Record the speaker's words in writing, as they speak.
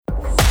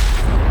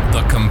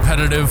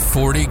Competitive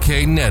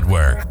 40K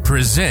Network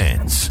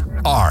presents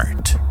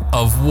Art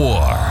of War.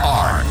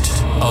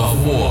 Art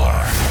of War.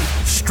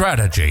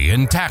 Strategy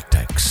and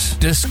tactics.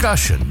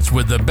 Discussions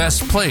with the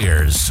best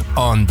players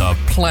on the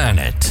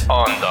planet.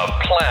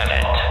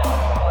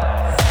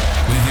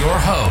 With your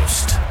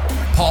host,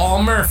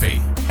 Paul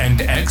Murphy, and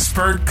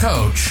expert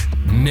coach,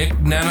 Nick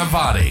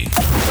Nanavati.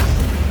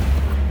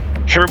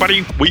 Hey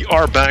everybody, we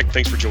are back.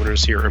 Thanks for joining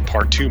us here in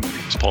part 2. My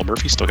name is Paul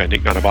Murphy. Still got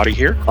Nick Nanavati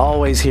here.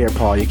 Always here,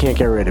 Paul. You can't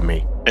get rid of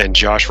me. And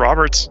Josh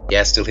Roberts.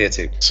 Yeah, still here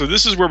too. So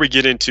this is where we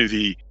get into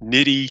the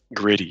nitty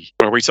gritty,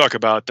 where we talk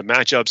about the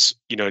matchups,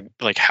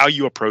 like how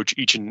you approach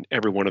each and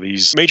every one of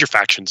these major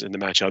factions in the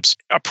matchups.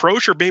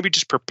 Approach or maybe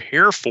just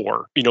prepare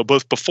for,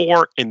 both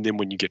before and then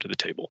when you get to the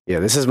table. Yeah,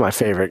 this is my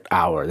favorite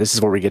hour. This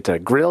is where we get to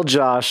grill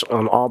Josh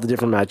on all the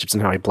different matchups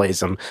and how he plays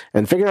them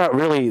and figure out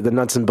really the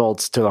nuts and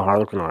bolts to the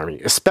Harlequin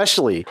army,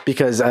 especially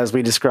because as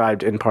we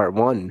described in part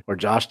 1, where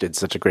Josh did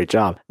such a great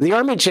job, the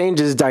army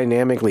changes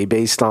dynamically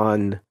based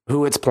on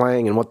who it's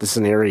playing and what the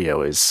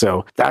scenario is.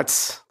 So that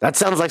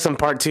sounds like some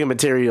part 2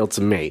 material to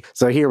me.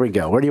 So here we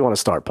go. Where do you want to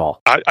start, Paul?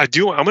 I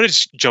do. I'm going to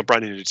just jump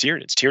right into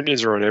Tyranids.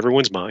 Tyranids are on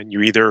everyone's mind.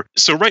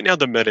 So right now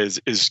the meta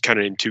is kind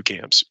of in two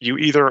camps. You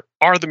either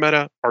are the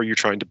meta or you're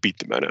trying to beat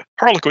the meta.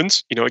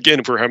 Harlequins, again,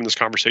 if we were having this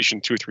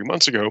conversation 2 or 3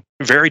 months ago,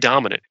 very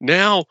dominant.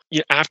 Now,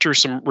 after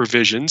some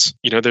revisions,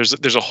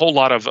 there's a whole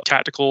lot of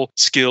tactical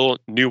skill,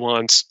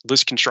 nuance,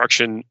 list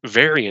construction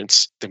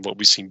variance than what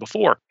we've seen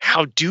before.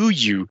 How do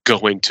you go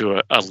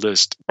into a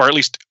list, or at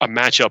least a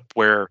matchup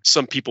where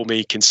some people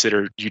may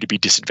consider you to be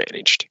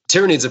disadvantaged?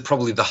 Tyranids are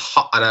probably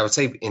and I would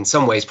say in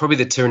some ways, probably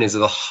the Tyranids are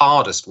the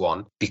hardest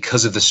one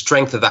because of the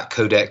strength of that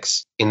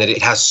codex, in that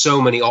it has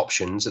so many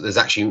options that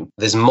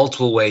there's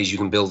multiple ways you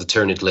can build a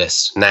Tyranid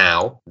list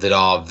now that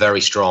are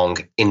very strong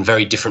in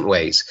very different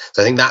ways.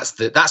 So I think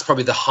that's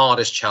probably the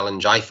hardest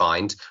challenge I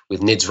find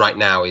with NIDS right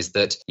now, is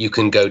that you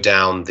can go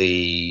down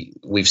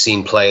we've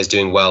seen players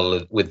doing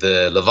well with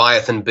the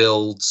Leviathan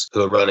builds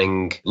who are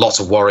running lots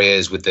of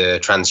warriors with the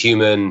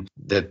transhuman.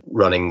 They're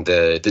running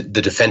the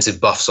defensive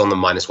buffs on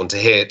them, -1 to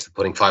hit,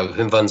 putting 5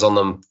 Himvuns on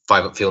them,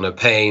 5 up feel no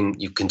pain.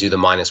 You can do the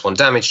 -1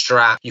 damage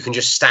strat. You can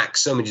just stack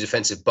so many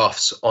defensive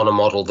buffs on a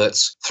model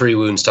that's 3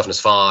 wounds, toughness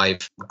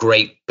 5,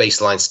 great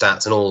baseline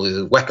stats and all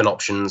the weapon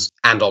options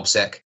and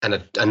obsec, and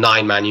a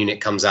 9-man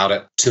unit comes out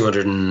at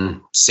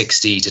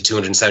 260 to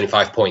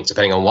 275 points,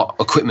 depending on what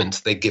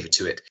equipment they give it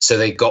to it. So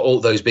they got all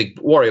those big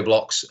warrior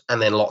blocks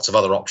and then lots of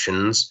other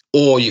options.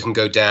 Or you can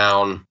go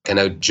down, I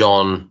know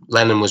John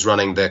Lennon was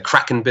running the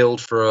Kraken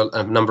build for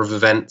a number of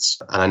events,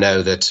 and I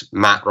know that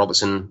Matt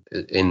Robertson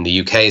in the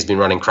UK has been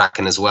running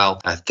Kraken as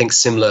well. I think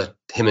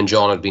him and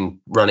John had been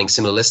running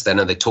similar lists then,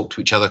 and they talked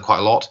to each other quite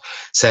a lot.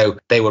 So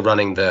they were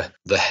running the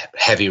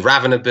heavy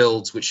Ravener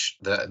builds, which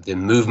the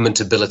movement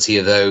ability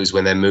of those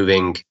when they're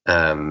moving,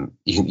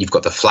 you've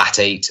got the flat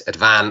 8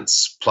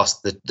 advance plus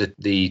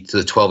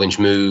the 12-inch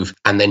move,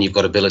 and then you've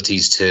got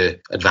abilities to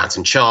advance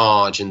and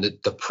charge, and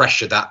the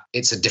pressure that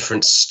it's a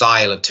different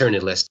style of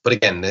Tyranid list. But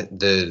again,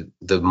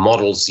 the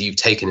models you've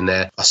taken in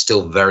there are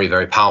still very,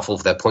 very powerful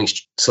for their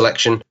points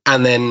selection.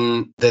 And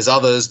then there's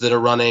others that are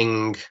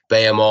running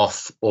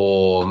Behemoth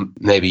or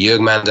maybe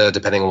Jurgmander,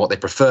 depending on what they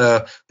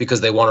prefer,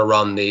 because they want to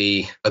run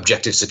the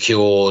objective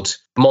secured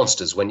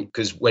monsters.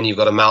 Because when you've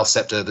got a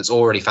Malceptor that's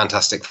already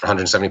fantastic for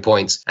 170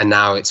 points, and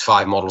now it's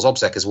 5 models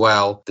obsec as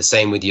well. The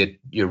same with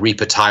your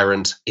Reaper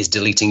Tyrant is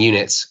deleting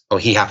units, or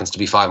he happens to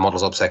be 5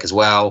 models obsec as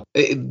well.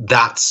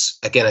 That's,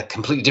 again, a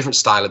completely different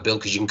style of build,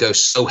 because you can go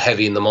so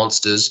heavy in the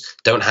monsters,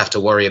 don't have to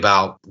worry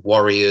about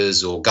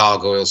warriors or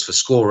gargoyles for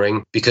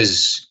scoring,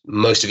 because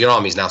most of your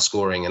army is now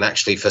scoring. And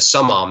actually, for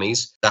some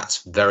armies,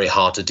 that's very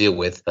hard to deal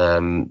with,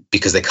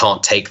 because they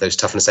can't take those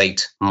toughness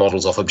 8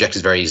 models off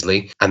objectives very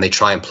easily, and they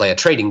try and play a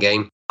trading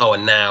game. Oh,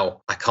 and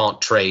now I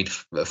can't trade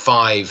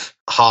 5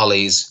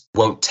 Harleys,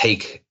 won't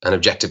take an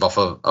objective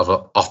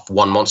off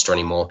one monster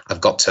anymore.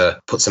 I've got to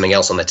put something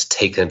else on there to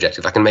take an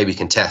objective. I can maybe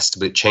contest,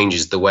 but it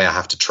changes the way I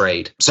have to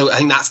trade. So I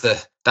think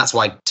that's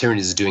why Tyranids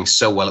is doing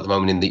so well at the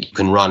moment, in that you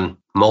can run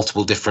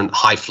multiple different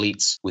high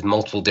fleets with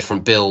multiple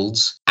different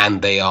builds,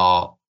 and they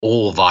are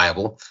all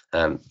viable.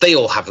 They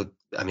all have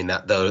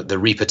the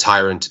Reaper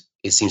Tyrant.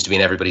 It seems to be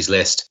in everybody's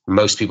list.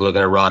 Most people are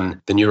going to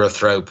run the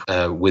Neurothrope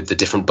with the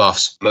different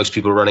buffs. Most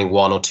people are running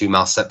 1 or 2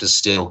 Malceptors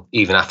still,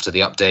 even after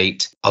the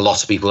update. A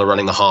lot of people are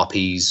running the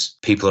Harpies.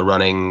 People are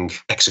running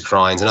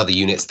Exocrines and other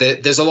units.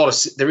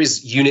 There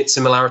is unit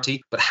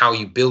similarity, but how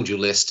you build your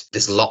list,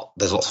 there's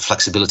lots of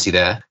flexibility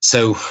there.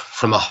 So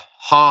from a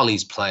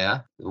Harleys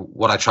player,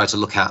 what I try to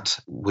look at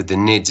with the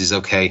NIDS is,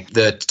 okay,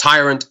 the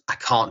Tyrant I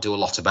can't do a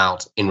lot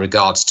about in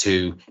regards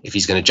to if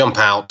he's going to jump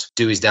out,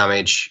 do his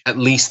damage. At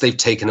least they've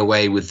taken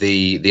away with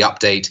the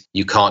update,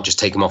 you can't just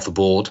take him off the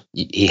board.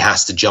 He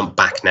has to jump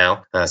back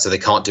now. So they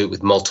can't do it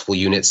with multiple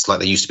units like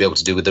they used to be able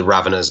to do with the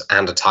Raveners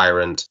and a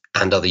Tyrant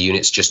and other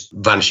units just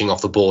vanishing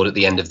off the board at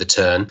the end of the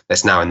turn.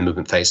 That's now in the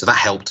movement phase. So that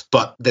helped.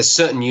 But there's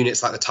certain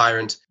units like the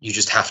Tyrant, you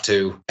just have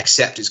to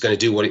accept it's going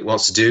to do what it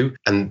wants to do.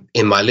 And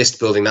in my list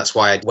building, that's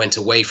why I went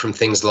away from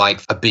things things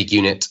like a big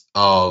unit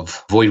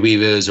of Void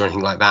Weavers or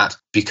anything like that,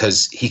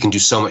 because he can do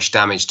so much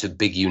damage to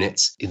big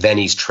units. Then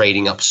he's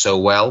trading up so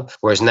well.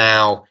 Whereas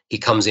now he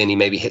comes in, he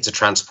maybe hits a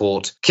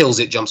transport, kills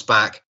it, jumps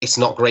back. It's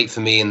not great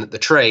for me in the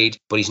trade,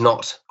 but he's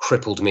not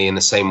crippled me in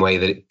the same way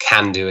that it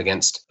can do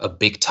against a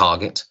big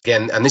target.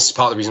 Again, and this is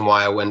part of the reason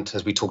why I went,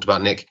 as we talked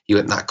about, Nick, you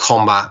went that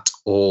combat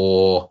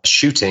or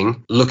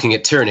shooting, looking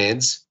at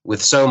Tyranids.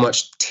 With so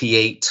much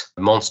T8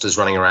 monsters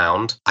running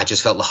around, I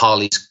just felt the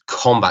Harleys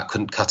combat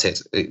couldn't cut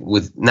it.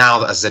 With now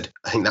that, as I said,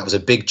 I think that was a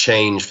big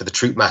change for the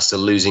Troop Master,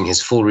 losing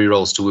his full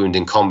rerolls to wound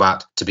in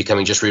combat to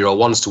becoming just reroll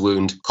ones to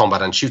wound,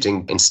 combat and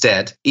shooting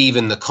instead.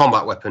 Even the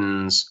combat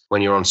weapons,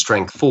 when you're on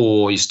strength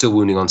 4, you're still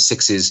wounding on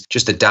 6s.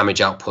 Just the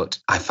damage output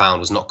I found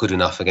was not good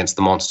enough against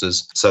the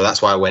monsters. So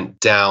that's why I went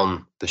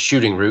down the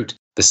shooting route.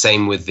 The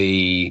same with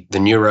the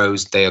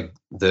Neuros.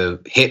 The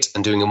hit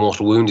and doing a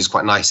mortal wound is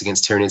quite nice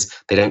against Tyranids.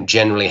 They don't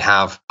generally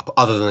have,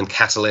 other than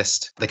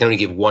Catalyst, they can only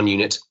give one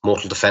unit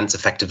mortal defense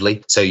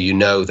effectively. So you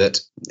know that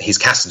he's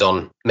casted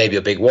on maybe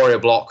a big warrior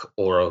block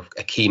or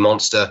a key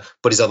monster,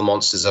 but his other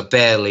monsters are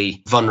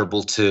barely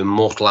vulnerable to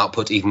mortal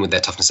output, even with their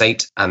toughness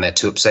 8 and their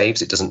 2-up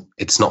saves.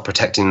 It's not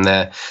protecting them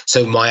there.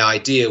 So my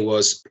idea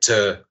was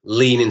to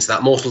lean into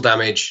that mortal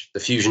damage, the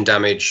fusion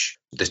damage,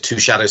 the 2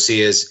 Shadow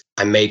Seers.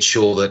 I made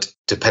sure that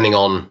depending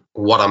on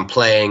what I'm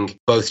playing,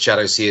 both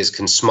Shadow Seers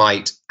can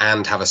smite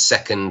and have a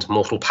second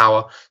mortal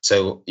power.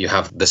 So you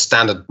have the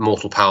standard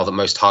mortal power that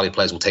most Harley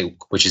players will take,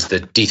 which is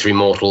the D3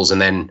 mortals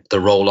and then the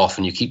roll off,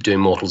 and you keep doing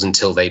mortals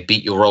until they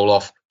beat your roll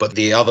off. But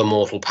the other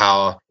mortal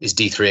power is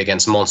D3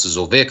 against monsters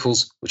or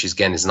vehicles, which is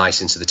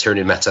nice into the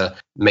Tyranid meta,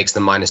 makes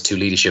them -2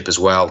 leadership as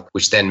well,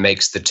 which then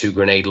makes the 2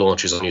 grenade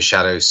launchers on your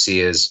Shadow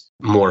Seers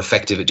more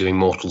effective at doing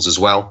mortals as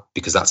well,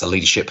 because that's a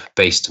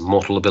leadership-based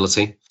mortal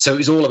ability. So it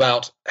was all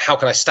about how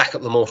can I stack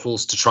up the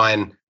mortals to try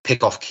and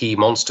pick off key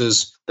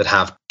monsters that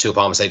have 2-up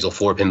armor saves or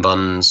 4-up in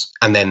buns,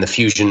 and then the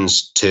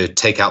fusions to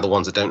take out the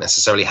ones that don't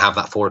necessarily have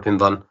that 4-up in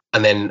bun.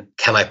 And then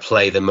can I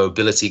play the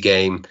mobility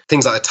game?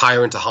 Things like the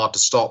Tyrant are hard to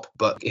stop,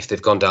 but if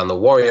they've gone down the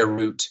warrior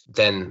route,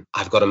 then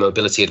I've got a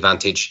mobility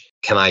advantage.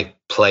 Can I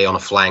play on a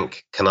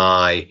flank? Can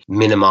I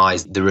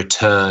minimize the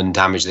return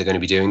damage they're going to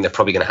be doing? They're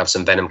probably going to have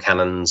some venom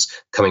cannons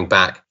coming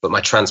back, but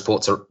my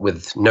transports are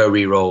with no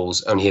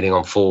rerolls, only hitting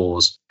on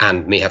 4s,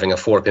 and me having a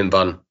 4-up in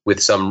bun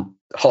with some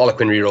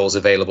Harlequin rerolls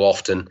available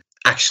often.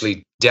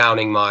 Actually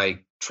downing my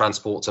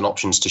transports and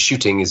options to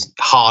shooting is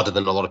harder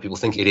than a lot of people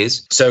think it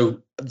is. So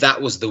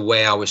that was the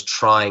way I was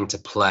trying to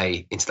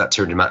play into that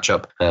Tyranid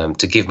matchup,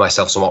 to give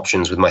myself some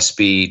options with my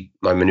speed,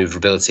 my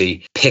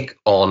maneuverability, pick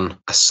on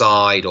a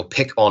side or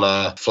pick on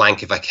a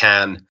flank if I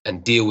can,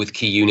 and deal with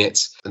key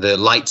units. The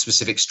light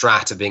specific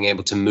strat of being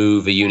able to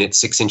move a unit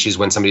 6 inches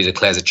when somebody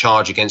declares a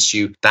charge against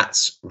you,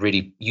 that's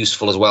really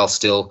useful as well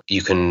still.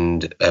 You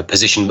can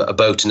position a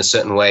boat in a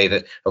certain way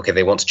that, okay,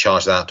 they want to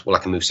charge that, well, I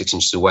can move 6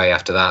 inches away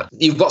after that.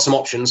 You've got some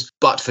options,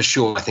 but for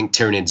sure, I think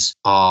Tyranids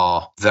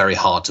are very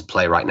hard to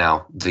play right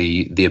now.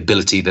 The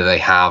ability that they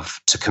have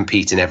to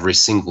compete in every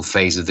single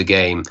phase of the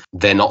game,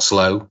 they're not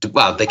slow.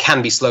 Well, they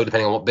can be slow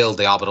depending on what build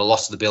they are, but a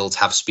lot of the builds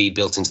have speed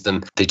built into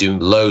them. They do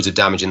loads of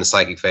damage in the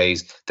psychic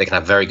phase. They can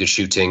have very good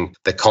shooting.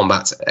 Their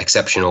combat's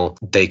exceptional.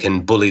 They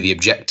can bully the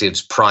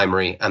objectives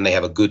primary, and they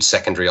have a good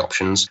secondary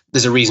options.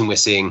 There's a reason we're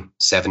seeing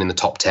 7 in the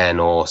top 10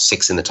 or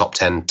 6 in the top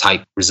 10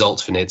 type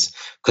results for NIDS,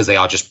 because they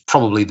are just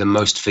probably the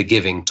most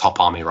forgiving top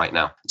army right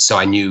now. So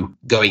I knew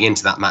going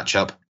into that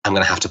matchup, I'm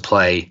going to have to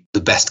play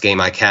the best game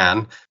I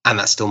can, and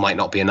that still might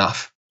not be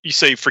enough. You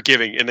say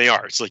forgiving, and they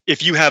are. It's like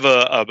if you have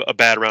a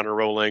bad round of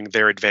rolling,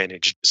 they're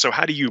advantaged. So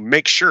how do you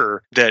make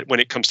sure that when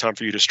it comes time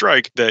for you to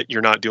strike, that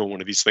you're not doing one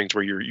of these things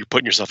where you're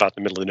putting yourself out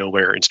in the middle of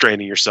nowhere and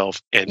straining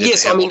yourself, and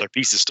yes, all their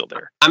pieces still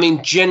there? I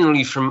mean,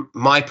 generally, from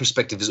my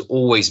perspective, has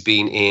always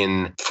been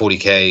in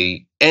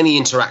 40k. Any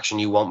interaction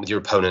you want with your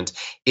opponent,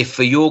 if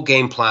for your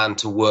game plan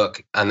to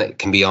work, and it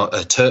can be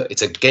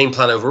it's a game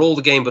plan over all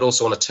the game, but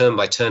also on a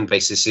turn-by-turn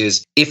basis,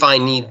 is if I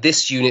need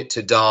this unit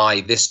to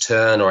die this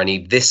turn, or I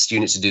need this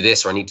unit to do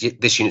this, or I need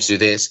this unit to do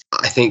this,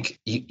 I think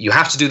you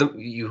have to do them.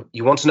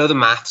 You want to know the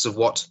maths of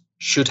what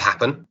should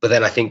happen, but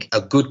then I think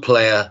a good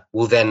player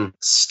will then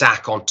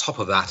stack on top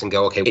of that and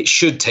go, okay, it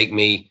should take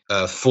me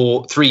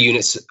 3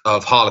 units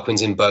of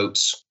Harlequins in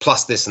boats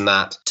plus this and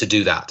that to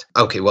do that.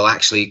 Okay, well,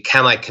 actually,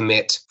 can I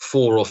commit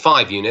 4 or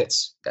 5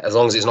 units, as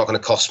long as it's not going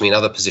to cost me in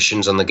other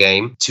positions on the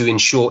game, to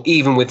ensure,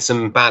 even with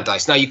some bad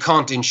dice? Now, you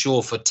can't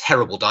insure for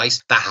terrible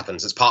dice. That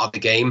happens. It's part of the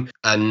game.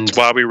 And that's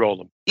why we roll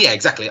them. Yeah,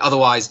 exactly.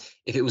 Otherwise,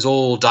 if it was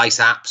all dice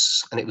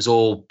apps and it was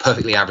all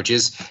perfectly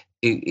averages,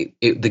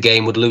 the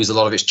game would lose a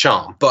lot of its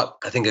charm. But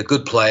I think a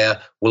good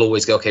player will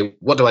always go, okay,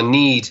 what do I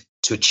need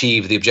to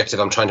achieve the objective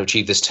I'm trying to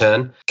achieve this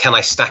turn? Can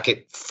I stack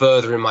it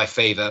further in my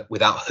favor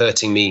without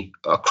hurting me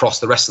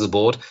across the rest of the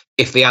board?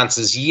 If the answer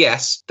is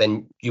yes,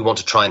 then you want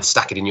to try and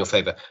stack it in your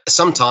favor.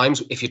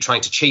 Sometimes if you're trying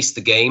to chase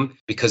the game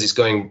because it's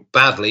going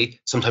badly,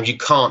 sometimes you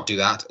can't do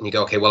that. And you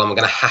go, okay, well, I'm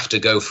going to have to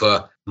go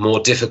for more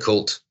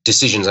difficult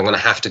decisions. I'm going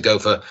to have to go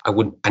for,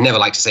 I never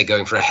like to say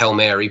going for a Hail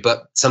Mary,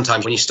 but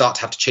sometimes when you start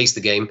to have to chase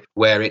the game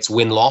where it's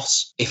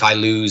win-loss, if I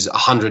lose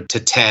 100 to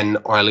 10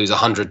 or I lose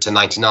 100 to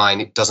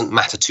 99, it doesn't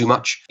matter too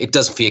much. It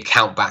doesn't for your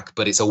count back,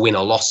 but it's a win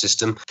or loss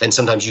system. Then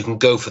sometimes you can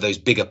go for those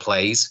bigger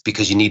plays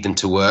because you need them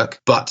to work.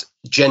 But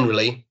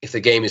generally, if the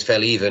game is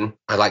fairly even,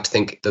 I like to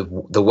think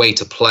the way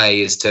to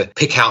play is to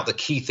pick out the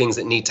key things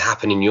that need to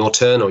happen in your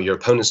turn or your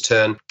opponent's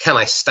turn. Can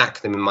I stack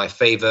them in my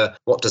favor?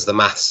 What does the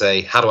math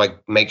say? How do I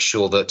make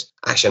sure that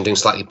actually I'm doing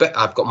slightly better?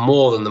 I've got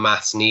more than the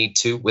maths need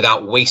to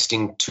without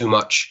wasting too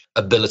much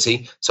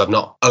ability. So I've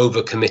not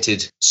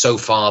overcommitted so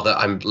far that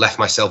I'm left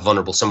myself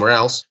vulnerable somewhere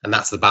else. And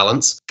that's the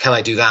balance. Can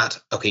I do that?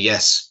 Okay,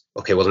 yes.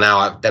 Okay, well, now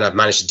I've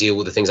managed to deal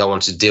with the things I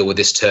wanted to deal with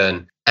this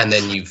turn. And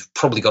then you've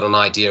probably got an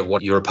idea of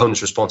what your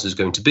opponent's response is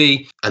going to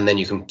be. And then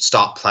you can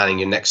start planning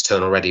your next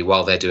turn already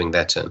while they're doing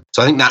their turn.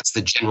 So I think that's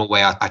the general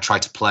way I try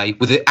to play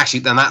with it. Actually,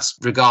 then that's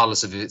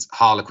regardless of if it's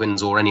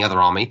Harlequins or any other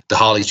army. The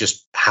Harleys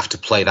just have to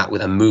play that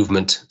with a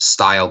movement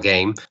style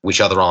game, which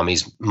other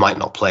armies might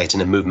not play it in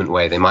a movement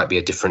way. They might be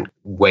a different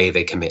way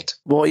they commit.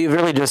 Well, what you've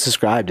really just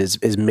described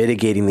is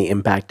mitigating the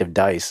impact of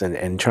dice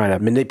and trying to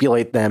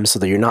manipulate them so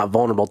that you're not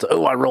vulnerable to,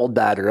 oh, I rolled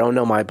bad, or oh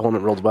no, my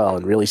opponent rolled well,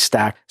 and really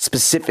stack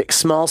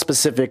small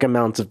specific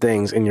amounts of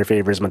things in your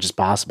favor as much as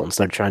possible.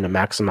 Instead of trying to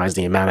maximize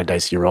the amount of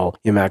dice you roll,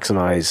 you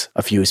maximize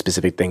a few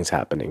specific things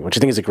happening, which I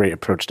think is a great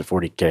approach to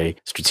 40K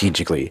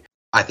strategically.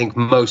 I think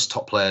most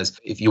top players,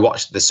 if you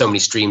watch, there's so many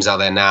streams out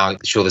there now.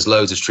 Sure, there's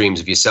loads of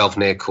streams of yourself,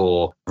 Nick,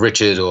 or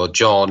Richard, or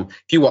John.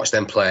 If you watch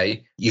them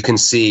play, you can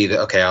see that,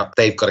 okay,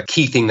 they've got a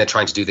key thing they're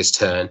trying to do this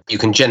turn. You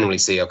can generally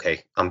see,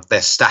 okay,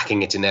 they're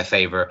stacking it in their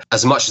favor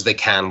as much as they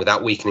can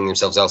without weakening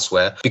themselves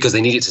elsewhere, because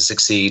they need it to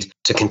succeed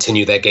to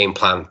continue their game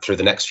plan through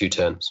the next few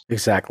turns.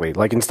 Exactly.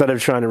 Like, instead of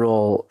trying to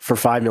roll for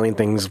 5 million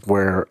things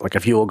where, like, a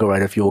few will go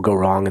right, a few will go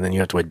wrong, and then you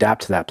have to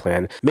adapt to that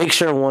plan, make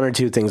sure one or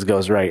two things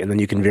goes right, and then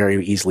you can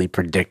very easily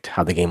predict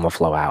how the game will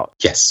flow out.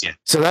 Yes. Yeah.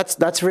 So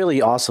that's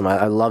really awesome.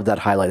 I love that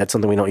highlight. That's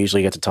something we don't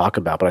usually get to talk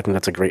about, but I think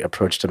that's a great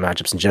approach to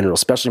matchups in general,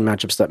 especially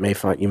matchups that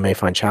you may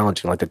find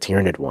challenging, like the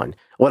Tyranid one.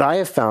 What I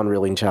have found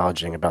really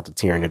challenging about the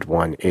Tyranid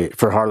one,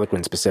 for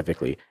Harlequin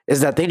specifically,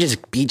 is that they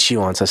just beat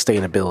you on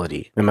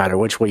sustainability, no matter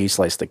which way you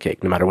slice the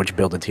cake, no matter which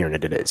build of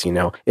Tyranid it is. You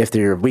know, if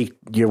you're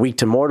weak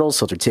to mortals,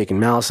 so if they're taking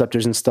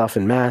Maliceptors and stuff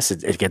in mass,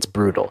 it gets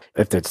brutal.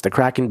 If it's the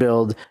Kraken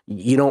build,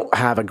 you don't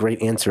have a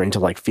great answer into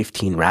like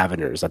 15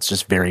 Raveners. That's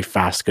just very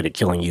fast, good at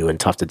killing you and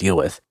tough to deal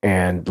with.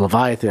 And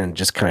Leviathan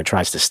just kind of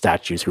tries to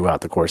stat you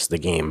throughout the course of the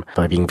game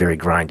by being very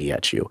grindy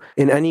at you.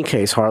 In any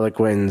case,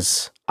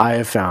 Harlequins, I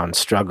have found,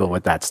 struggle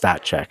with that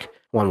stat check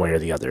one way or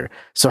the other.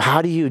 So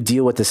how do you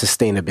deal with the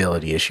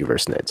sustainability issue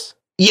versus Nids?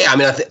 Yeah, I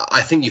mean,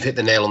 I think you've hit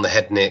the nail on the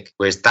head, Nick,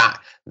 whereas that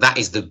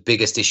is the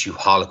biggest issue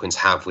Harlequins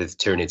have with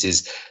Tyranids,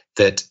 is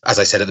that, as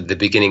I said at the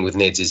beginning with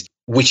Nids, is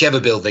whichever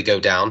build they go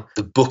down,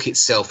 the book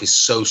itself is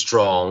so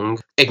strong,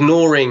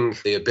 ignoring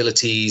the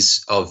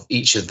abilities of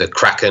each of the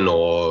Kraken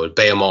or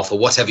Behemoth or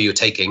whatever you're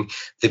taking,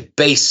 the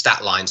base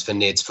stat lines for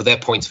Nids, for their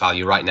points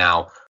value right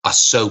now, are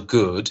so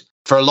good.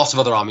 For a lot of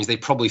other armies, they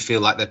probably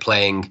feel like they're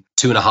playing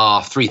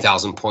 2,500,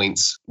 3,000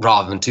 points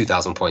rather than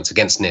 2,000 points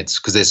against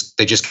Nids, because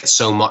they just get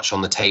so much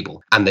on the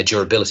table and their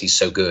durability is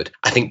so good.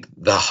 I think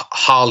the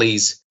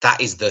Harleys, that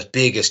is the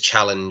biggest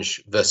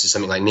challenge versus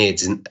something like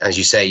Nids. And as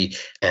you say,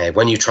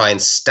 when you try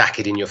and stack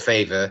it in your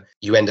favor,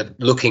 you end up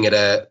looking at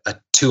a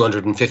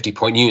 250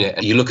 point unit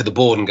and you look at the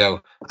board and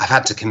go, I've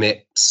had to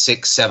commit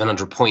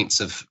 600-700 points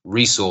of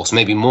resource,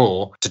 maybe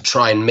more, to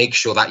try and make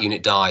sure that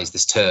unit dies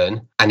this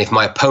turn. And if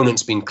my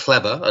opponent's been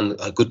clever, and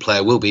a good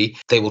player will be,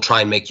 they will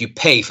try and make you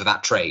pay for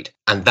that trade.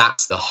 And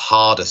that's the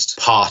hardest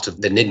part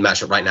of the Nid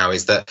matchup right now,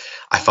 is that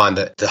I find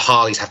that the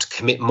Harleys have to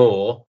commit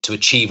more to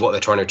achieve what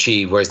they're trying to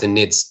achieve, whereas the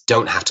Nids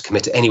don't have to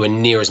commit anywhere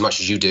near as much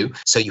as you do.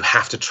 So you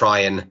have to try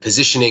and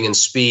positioning and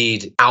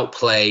speed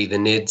outplay the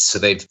Nids, so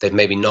they've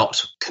maybe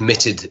not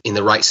committed in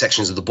the right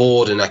sections of the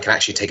board, and I can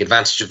actually take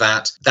advantage of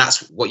that.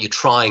 That's what you're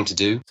trying to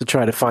do. So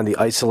try to find the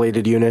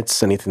isolated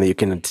units, anything that you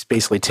can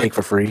basically take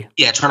for free.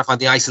 Yeah, trying to find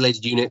the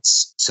isolated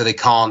units so they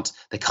can't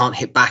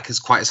hit back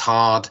quite as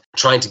hard.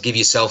 Trying to give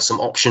yourself some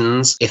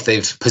options. If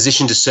they've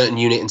positioned a certain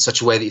unit in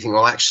such a way that you think,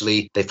 well,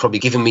 actually, they've probably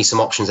given me some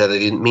options there they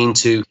didn't mean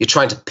to. You're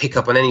trying to pick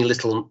up on any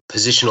little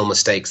positional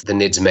mistakes the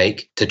Nids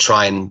make to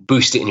try and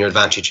boost it in your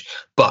advantage.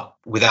 But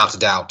without a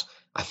doubt,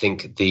 I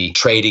think the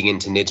trading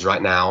into Nids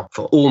right now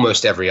for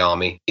almost every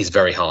army is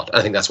very hard.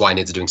 I think that's why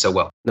Nids are doing so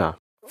well. No.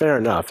 Fair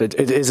enough. It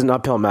is an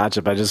uphill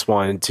matchup. I just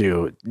wanted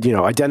to,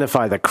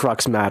 identify the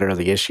crux matter of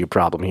the issue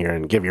problem here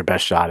and give your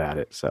best shot at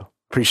it. So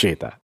appreciate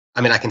that.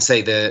 I mean, I can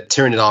say the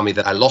Tyranid army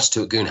that I lost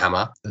to at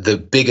Goonhammer, the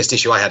biggest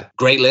issue I had,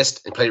 great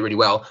list and played it really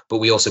well, but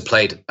we also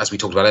played, as we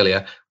talked about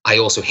earlier, I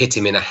also hit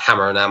him in a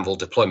hammer and anvil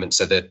deployment,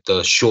 so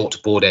the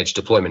short board edge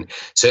deployment.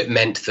 So it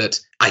meant that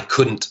I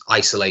couldn't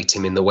isolate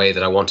him in the way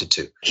that I wanted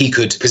to. He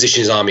could position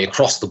his army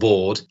across the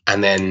board,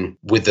 and then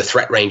with the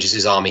threat ranges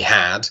his army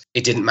had,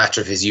 it didn't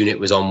matter if his unit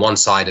was on one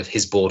side of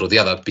his board or the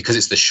other, because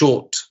it's the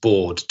short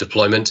board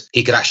deployment.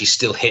 He could actually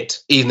still hit,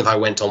 even if I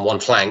went on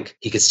one flank,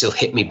 he could still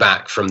hit me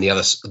back from the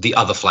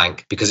other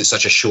flank, because it's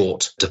such a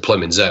short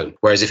deployment zone.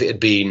 Whereas if it had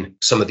been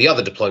some of the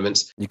other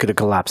deployments, you could have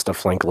collapsed a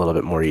flank a little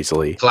bit more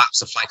easily.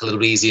 Collapsed the flank a little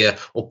bit easier,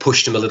 or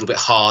pushed him a little bit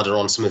harder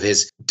on some of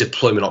his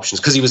deployment options,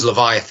 because he was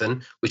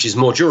Leviathan, which is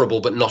more durable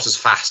but not as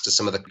fast as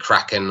some of the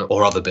Kraken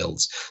or other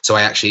builds. So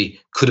I actually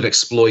could have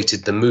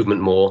exploited the movement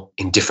more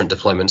in different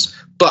deployments.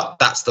 But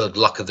that's the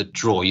luck of the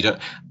draw.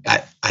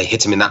 I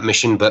hit him in that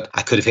mission, but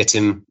I could have hit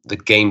him the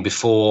game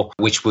before,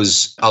 which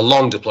was a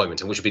long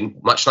deployment, and which would have been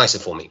much nicer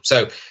for me.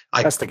 So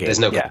that's the game. There's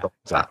no yeah,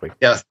 exactly.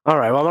 Yeah. All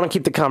right. Well, I want to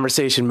keep the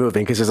conversation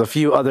moving because there's a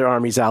few other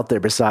armies out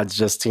there besides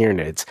just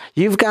Tyranids.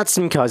 You've got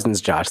some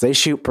cousins, Josh. They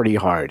shoot pretty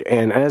hard.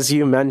 And as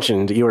you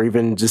mentioned, you were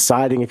even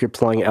deciding if you're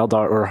playing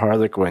Eldar or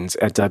Harlequins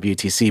at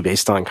WTC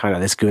based on kind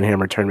of this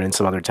Goonhammer tournament and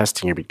some other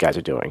testing you guys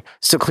are doing.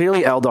 So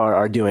clearly Eldar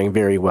are doing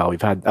very well.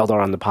 We've had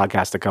Eldar on the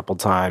podcast a couple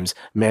times.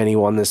 Manny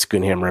won this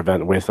Goonhammer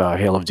event with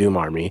Hail of Doom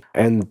army.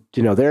 And,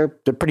 they're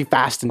pretty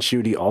fast and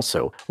shooty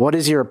also. What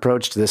is your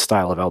approach to this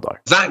style of Eldar?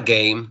 That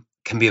game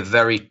can be a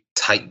very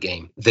tight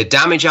game. The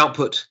damage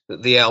output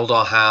that the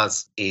Eldar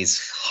has is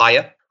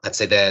higher. I'd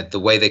say the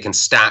way they can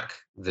stack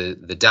the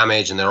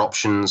damage and their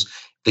options,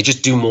 they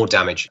just do more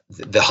damage.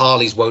 The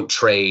Harleys won't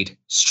trade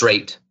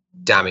straight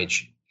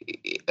damage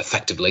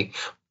effectively,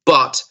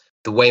 but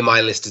the way my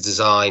list is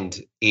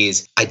designed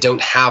is I don't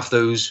have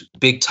those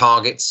big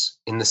targets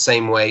in the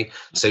same way.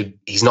 So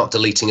he's not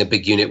deleting a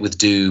big unit with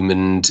Doom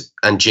and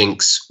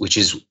Jinx, which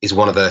is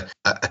one of a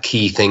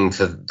key thing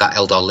for that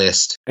Eldar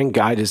list. And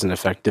Guide isn't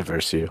effective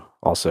versus you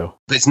also.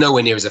 But it's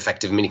nowhere near as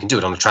effective. I mean, he can do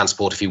it on a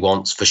transport if he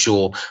wants, for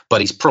sure, but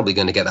he's probably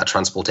going to get that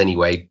transport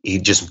anyway. He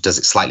just does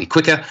it slightly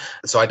quicker.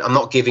 So I'm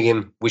not giving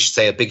him,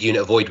 say, a big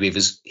unit of Void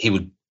Weavers. He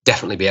would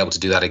definitely be able to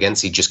do that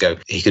against.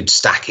 He could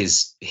stack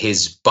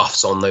his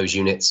buffs on those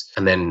units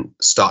and then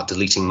start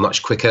deleting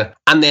much quicker.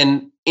 And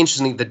then,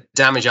 interestingly, the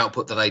damage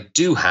output that I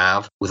do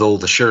have with all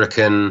the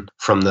shuriken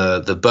from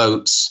the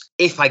boats,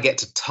 if I get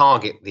to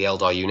target the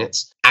Eldar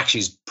units,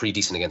 actually is pretty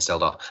decent against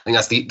Eldar.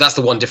 I think that's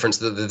the one difference.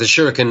 The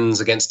shurikens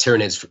against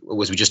Tyranids,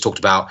 as we just talked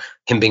about,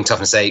 him being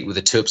toughness 8 with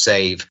a 2-up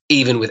save,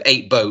 even with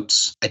 8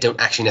 boats, I don't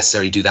actually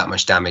necessarily do that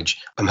much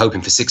damage. I'm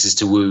hoping for 6s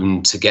to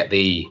wound to get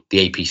the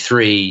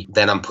AP3,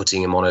 then I'm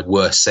putting him on a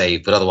worse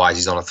save, but otherwise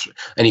he's on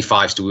any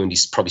 5s to wound,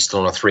 he's probably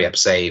still on a 3-up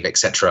save,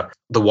 etc.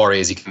 The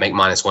warriors, he can make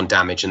 -1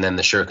 damage, and then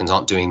the shurikens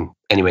aren't doing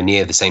anywhere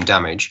near the same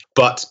damage.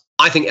 But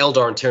I think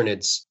Eldar and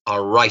Tyranids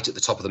are right at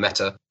the top of the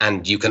meta,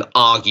 and you can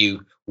argue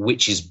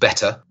which is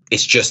better.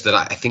 It's just that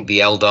I think the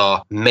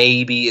Eldar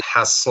maybe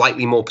has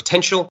slightly more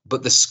potential,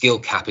 but the skill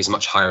cap is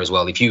much higher as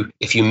well. If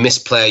you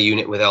misplay a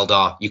unit with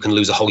Eldar, you can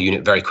lose a whole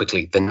unit very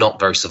quickly. They're not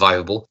very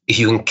survivable. If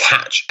you can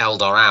catch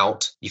Eldar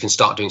out, you can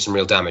start doing some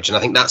real damage. And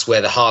I think that's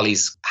where the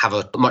Harleys have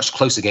a much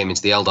closer game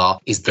into the Eldar. I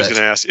was going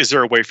to ask, is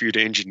there a way for you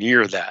to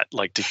engineer that,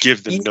 like to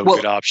give them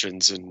good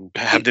options and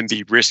have them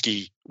be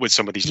risky with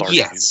some of these large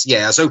units?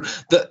 Yeah. So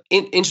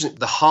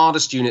the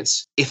hardest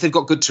units, if they've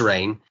got good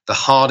terrain, the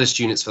hardest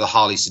units for the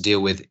Harleys to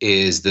deal with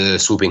is the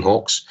Swooping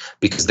Hawks,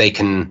 because they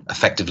can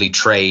effectively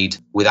trade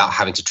without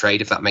having to trade,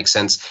 if that makes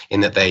sense,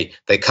 in that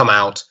they come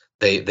out,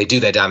 they do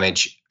their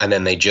damage, and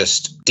then they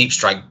just deep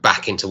strike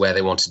back into where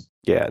they wanted.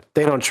 Yeah,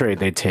 they don't trade,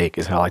 they take,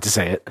 is how I like to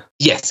say it.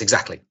 Yes,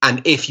 exactly.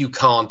 And if you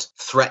can't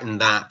threaten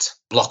that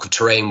block of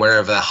terrain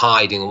wherever they're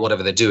hiding or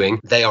whatever they're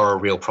doing, they are a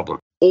real problem.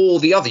 All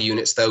the other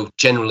units, though,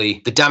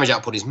 generally, the damage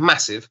output is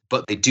massive,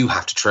 but they do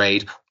have to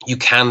trade. You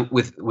can,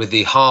 with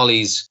the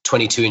Harley's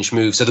 22-inch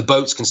move, so the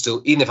boats can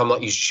still, even if I'm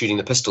not used to shooting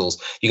the pistols,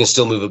 you can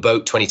still move a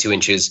boat 22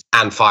 inches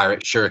and fire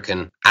at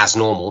shuriken as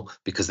normal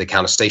because they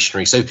counter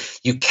stationary. So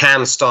you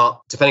can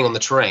start, depending on the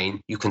terrain,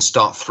 you can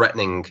start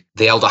threatening.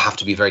 The Eldar have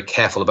to be very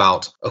careful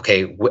about,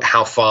 okay,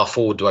 how far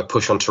forward do I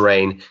push on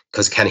terrain?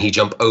 Because can he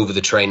jump over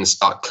the terrain and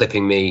start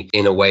clipping me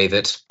in a way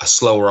that a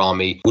slower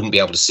army wouldn't be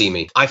able to see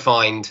me? I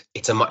find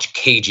it's a much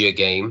cagier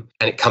game,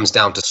 and it comes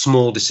down to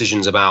small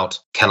decisions about,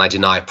 can I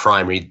deny a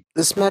primary?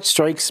 This match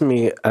strikes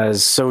me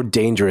as so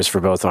dangerous for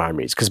both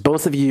armies because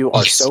both of you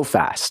are so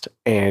fast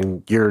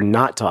and you're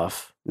not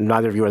tough.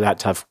 Neither of you are that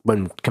tough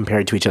when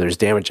compared to each other's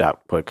damage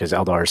output because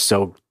Eldar is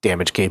so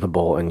damage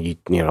capable, and you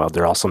know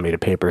they're also made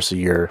of paper, so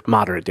your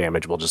moderate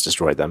damage will just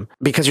destroy them.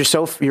 Because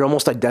you're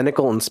almost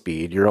identical in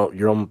speed.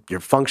 You're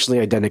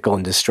functionally identical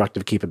in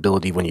destructive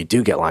capability when you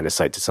do get line of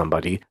sight to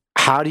somebody.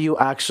 How do you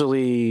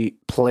actually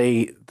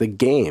play the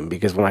game?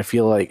 Because when I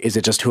feel like, is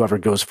it just whoever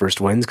goes first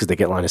wins because they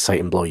get line of sight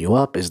and blow you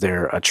up? Is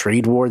there a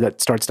trade war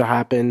that starts to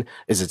happen?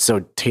 Is it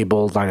so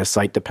table line of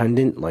sight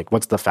dependent? Like,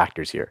 what's the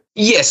factors here?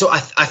 Yeah, so I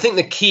think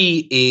the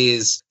key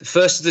is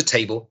first is the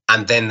table,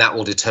 and then that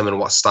will determine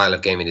what style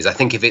of game it is. I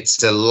think if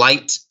it's a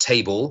light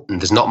table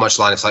and there's not much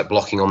line of sight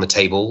blocking on the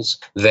tables,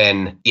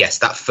 then yes,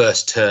 that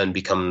first turn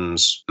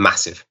becomes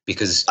massive,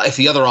 because if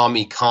the other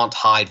army can't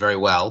hide very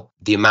well,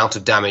 the amount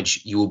of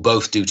damage you will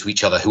both do to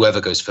each other, whoever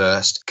goes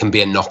first, can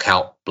be a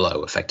knockout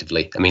blow,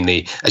 effectively. I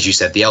mean, as you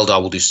said, the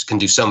Eldar can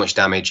do so much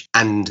damage,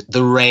 and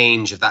the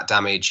range of that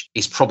damage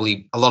is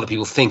probably, a lot of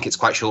people think it's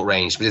quite short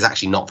range, but it's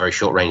actually not very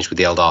short range with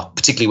the Eldar,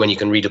 particularly when you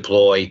can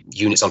redeploy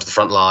units onto the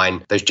front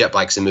line. Those jet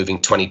bikes are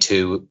moving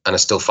 22 and are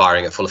still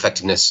firing at full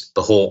effectiveness.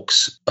 The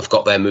Hawks have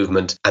got their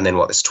movement, and then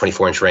there's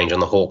 24-inch range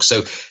on the Hawks.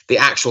 So the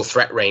actual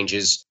threat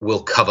ranges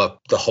will cover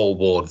the whole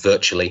board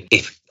virtually,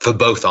 for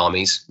both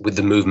armies, with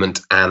the movement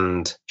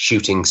and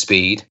shooting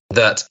speed,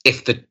 that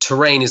if the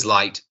terrain is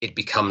light, it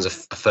becomes a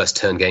first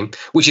turn game,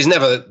 which is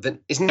never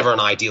an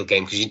ideal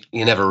game, because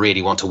you never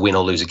really want to win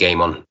or lose a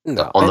game on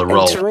the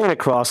roll. And terrain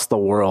across the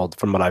world,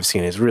 from what I've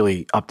seen, is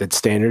really upped its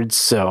standards.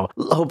 So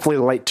hopefully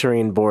light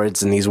terrain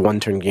boards and these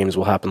one-turn games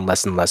will happen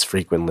less and less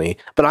frequently.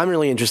 But I'm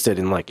really interested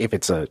in, like, if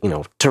it's a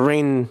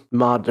terrain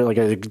mod, like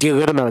a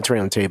good amount of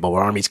terrain on the table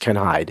where armies can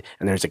hide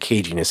and there's a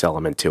caginess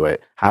element to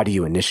it. How do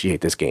you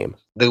initiate this game?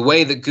 The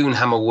way that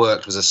Goonhammer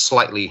worked was a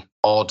slightly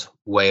odd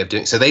way of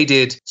doing it. So they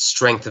did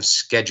strength of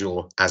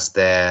schedule as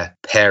their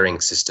pairing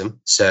system.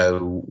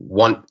 So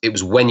it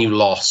was when you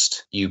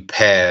lost, you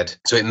paired.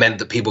 So it meant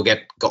that people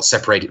got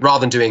separated. Rather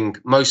than doing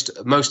most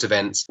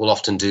events will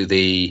often do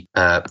the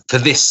for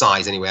this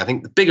size anyway. I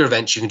think the bigger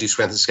events you can do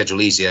strength of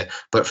schedule easier,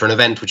 but for an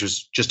event which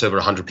was just over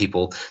 100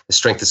 people, the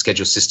strength of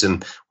schedule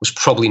system was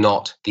probably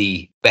not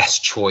the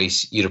best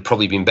choice. You'd have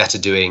probably been better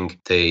doing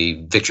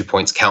the victory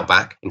points count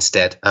back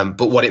instead.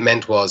 But what it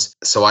meant was,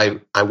 so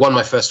I won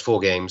my first 4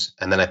 games,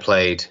 and then I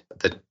played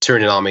the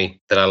Tyranian army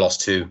that I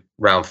lost to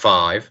round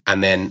 5,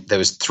 and then there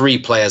was 3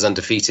 players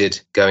undefeated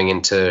going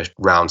into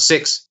round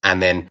 6,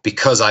 and then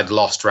because I'd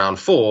lost round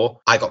 4,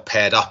 I got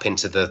paired up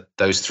into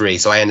those 3,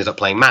 so I ended up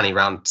playing Manny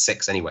round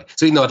 6 anyway.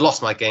 So even though I'd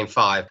lost my game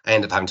 5, I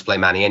ended up having to play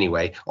Manny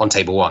anyway on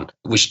table 1,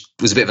 which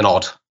was a bit of an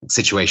odd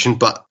situation.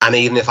 And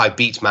even if I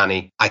beat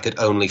Manny, I could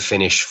only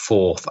finish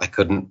 4th. I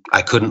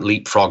couldn't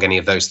leapfrog any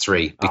of those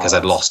 3 because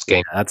I'd lost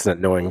game. That's an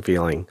annoying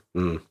feeling.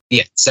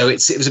 Yeah, so it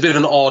was a bit of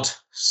an odd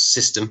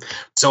system.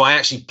 So I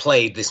actually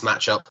played this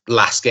matchup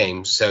last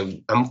game. So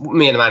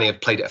me and Manny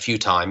have played it a few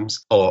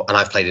times, and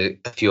I've played it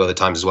a few other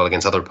times as well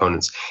against other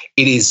opponents.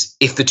 It is,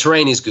 if the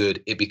terrain is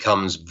good, it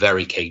becomes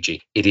very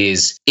cagey. It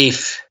is,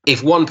 if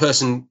one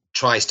person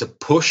tries to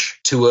push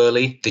too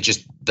early,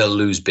 they'll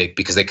lose big,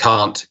 because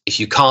if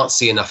you can't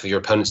see enough of your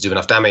opponents do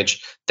enough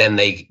damage, then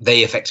they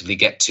effectively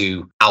get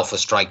to alpha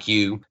strike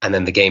you, and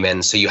then the game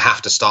ends. So you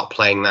have to start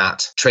playing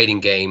that trading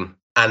game.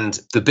 And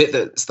the bit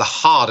that's the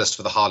hardest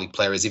for the Harley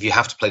player is if you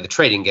have to play the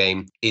trading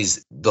game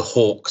is the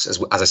Hawks, as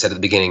I said at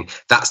the beginning.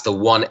 That's the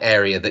one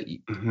area that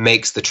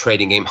makes the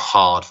trading game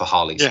hard for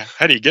Harleys. Yeah,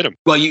 how do you get them?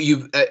 Well,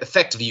 you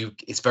effectively,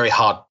 it's very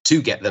hard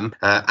to get them.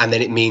 And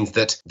then it means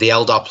that the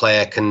Eldar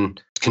player can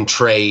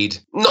trade.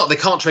 No, they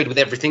can't trade with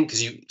everything,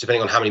 because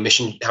depending on how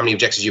many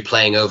objectives you're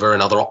playing over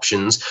and other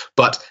options,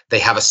 but they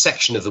have a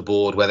section of the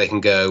board where they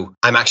can go,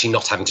 I'm actually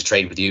not having to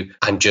trade with you.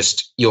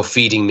 You're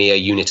feeding me a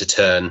unit a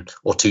turn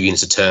or 2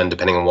 units a turn,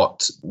 depending on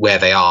where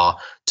they are,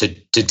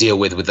 to deal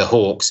with the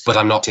Hawks, but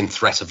I'm not in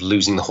threat of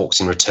losing the Hawks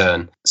in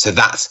return. So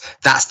that's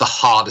the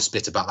hardest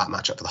bit about that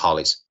matchup for the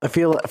Harleys. I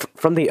feel,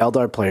 from the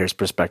Eldar player's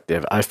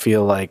perspective, I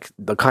feel like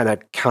the kind of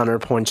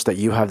counterpoints that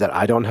you have that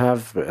I don't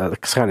have,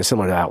 it's kind of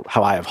similar to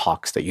how I have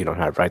Hawks that you don't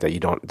have, right? That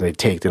they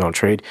don't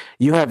trade.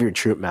 You have your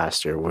Troop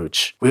Master,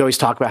 which we always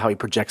talk about how he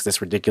projects this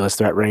ridiculous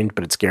threat range,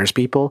 but it scares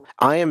people.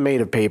 I am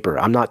made of paper.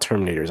 I'm not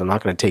Terminators. I'm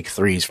not going to take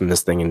 3s from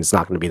this thing, and it's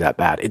not going to be that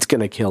bad. It's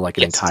going to kill like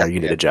an entire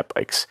unit of jet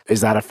bikes.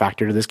 Is that a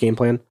factor to this game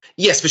plan?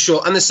 Yes, for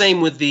sure. And the same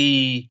with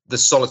the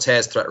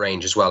Solitaire's threat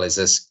range as well is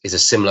a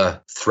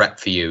similar threat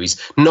for you. He's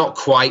not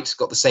quite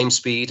got the same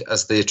speed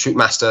as the Troop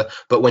Master,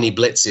 but when he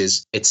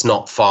blitzes, it's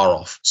not far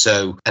off.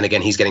 So, and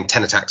again, he's getting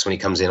 10 attacks when he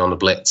comes in on a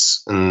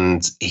blitz,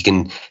 and he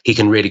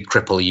can really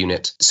cripple a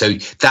unit. So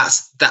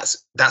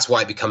that's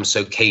why it becomes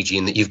so cagey,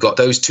 in that you've got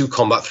those 2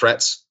 combat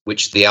threats,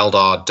 which the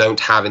Eldar don't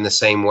have in the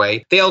same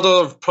way. The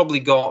Eldar have probably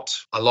got,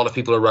 a lot of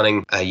people are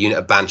running a unit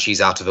of Banshees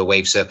out of a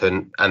Wave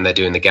Serpent, and they're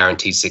doing the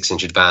guaranteed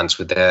 6-inch advance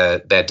with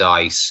their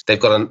dice. They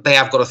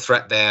have got a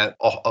threat there.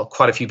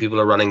 Quite a few people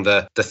are running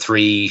the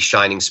 3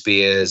 Shining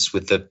Spears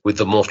with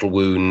the Mortal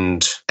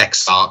Wound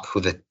Exarch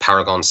with the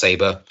Paragon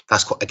Saber.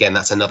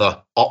 That's another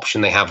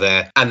option they have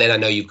there. And then I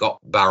know you've got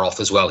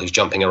Baroth as well, who's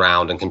jumping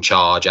around and can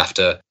charge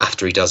after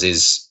he does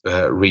his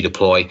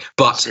redeploy.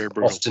 But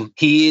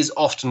he is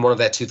often one of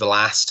their 2 the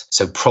last.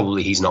 So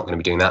probably he's not going to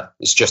be doing that.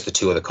 It's just the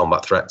 2 other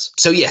combat threats.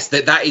 So yes,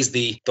 that is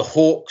the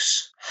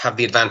Hawks have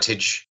the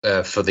advantage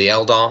for the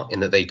Eldar in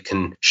that they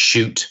can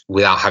shoot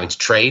without having to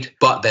trade.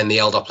 But then the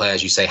Eldar player,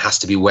 as you say, has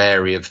to be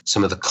wary of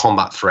some of the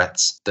combat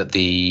threats that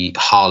the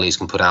Harleys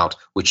can put out,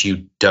 which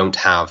you don't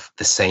have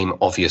the same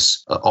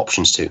obvious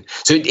options to.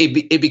 So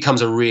it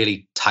becomes a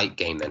really tight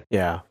game then.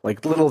 Yeah,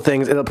 like little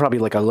things. It'll probably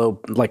like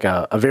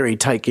a very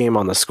tight game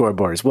on the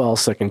scoreboard as well.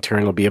 Second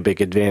turn will be a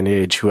big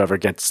advantage. Whoever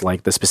gets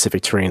like the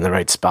specific terrain in the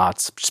right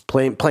spots, just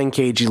playing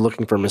cagey,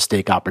 looking for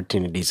mistake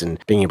opportunities and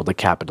being able to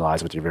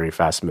capitalize with your very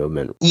fast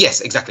movement.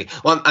 Yes, exactly.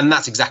 Well, and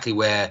that's exactly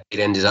where it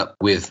ended up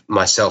with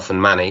myself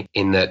and Manny,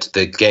 in that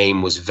the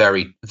game was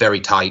very, very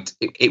tight.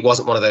 It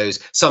wasn't one of those.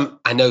 Some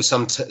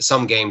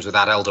games with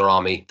that Elder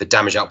army, the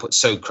damage output's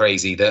so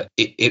crazy that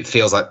it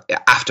feels like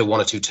after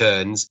one or two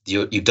turns,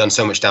 you've done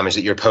so much damage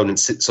that your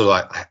opponent's sort of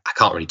like, I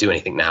can't really do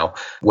anything now.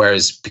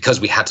 Whereas because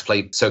we had to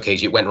play so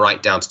cagey, it went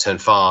right down to turn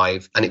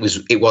 5, and it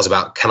was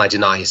about, can I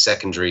deny his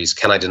secondaries?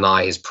 Can I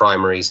deny his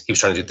primaries? He was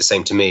trying to do the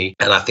same to me,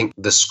 and I think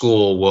the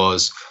score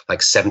was like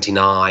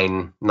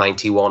 79-91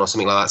 or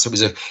something like that. So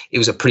it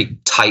was a pretty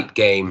tight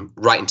game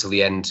right until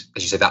the end.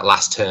 As you say, that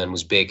last turn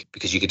was big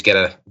because you could get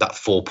that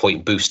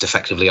 4-point boost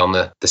effectively on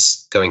the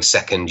going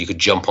second. You could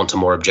jump onto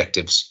more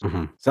objectives.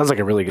 Mm-hmm. Sounds like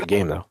a really good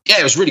game, though. Yeah,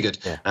 it was really good.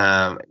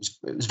 Yeah.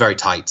 It was very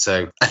tight.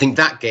 So I think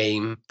that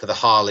game for the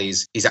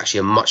Harleys is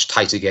actually a much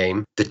tighter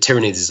game. The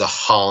Tyranids is a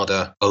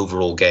harder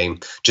overall game,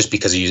 just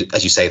because,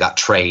 as you say, that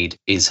trade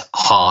is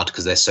hard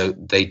because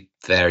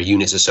their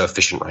units are so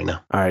efficient right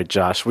now. All right,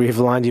 Josh, we've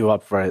lined you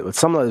up with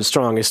some of the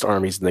strongest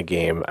armies in the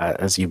game,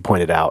 as you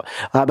pointed out.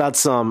 How about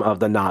some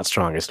of the not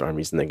strongest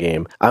armies in the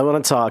game? I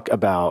want to talk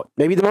about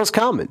maybe the most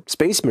common,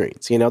 Space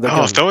Marines. You know,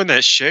 throwing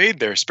that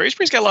shade there. Space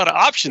Marines got a lot of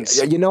options.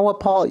 You know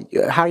what, Paul?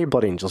 How are your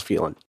Blood Angels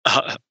feeling?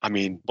 I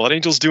mean, Blood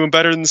Angels doing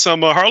better than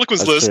some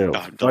Harlequins list. True.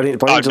 I'm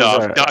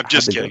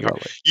just kidding.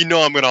 You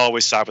know I'm going to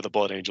always side with the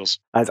Blood Angels.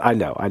 I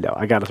know. I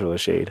got to throw the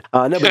shade.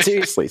 No, but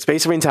seriously,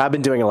 Space Marines have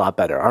been doing a lot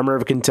better. Armor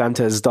of Contempt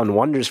has done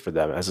wonders for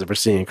them, as we're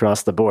seeing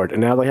across the board. And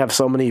now they have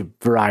so many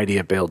variety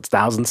of builds.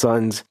 Thousand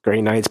Suns,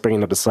 Grey Knights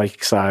bringing up the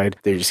psychic side.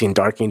 They're just seeing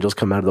Dark Angels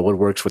come out of the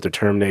woodworks with their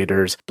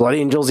Terminators. Blood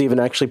Angels even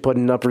actually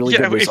putting up really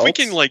good results. If we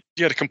can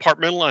to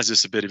compartmentalize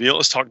this a bit,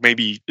 let's talk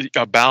maybe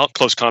about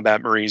close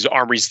combat Marines,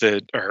 armies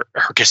that are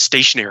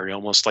stationary,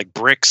 almost like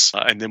bricks,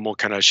 and then we'll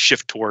kind of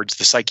shift towards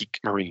the psychic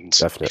Marines,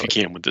 definitely, if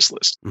you can, with this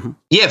list. Mm-hmm.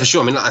 Yeah, for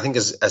sure. I mean, I think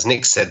as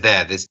Nick said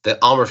there, the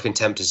Armor of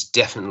Contempt has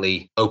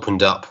definitely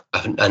opened up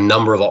a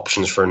number of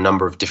options for a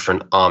number of different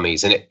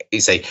armies, and it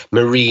is a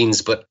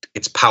Marines, but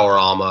it's power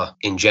armor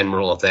in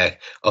general of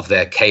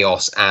their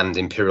chaos and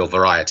imperial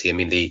variety. I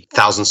mean, the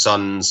Thousand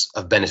Suns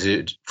have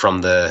benefited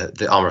from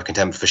the Armor of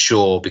Contempt for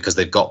sure, because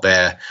they've got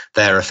they're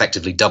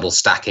effectively double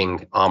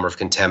stacking Armor of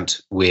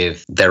Contempt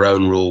with their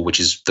own rule, which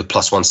is the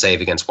 +1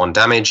 save against 1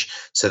 damage.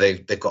 So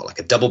they've got like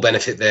a double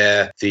benefit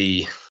there.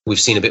 We've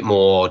seen a bit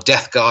more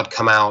Death Guard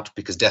come out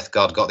because Death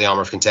Guard got the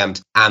Armor of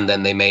Contempt, and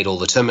then they made all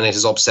the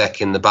Terminators OBSEC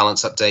in the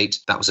balance update.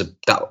 That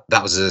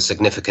was a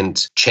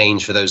significant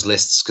change for those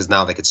lists, because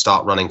now they could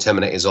start running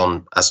Terminators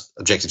on as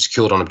objectives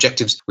secured on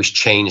objectives, which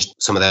changed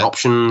some of their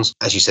options.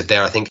 As you said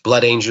there, I think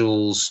Blood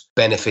Angels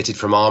benefited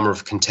from Armor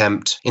of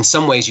Contempt. In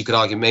some ways, you could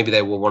argue maybe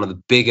they were one of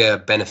the bigger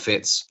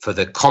benefits for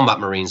the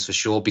Combat Marines for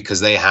sure, because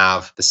they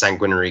have the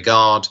Sanguinary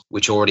Guard,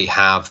 which already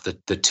have the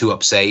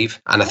 2-up save.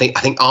 And I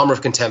think Armor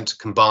of Contempt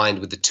combined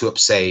with the 2-up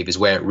save is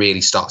where it really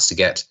starts to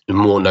get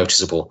more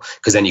noticeable,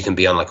 because then you can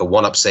be on like a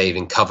 1-up save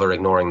in cover,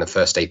 ignoring the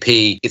first AP.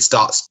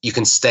 You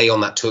can stay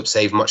on that 2-up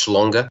save much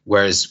longer,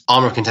 whereas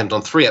Armor of Contempt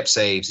on 3-up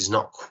saves is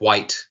not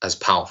quite as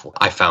powerful,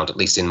 I found, at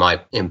least in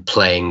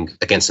playing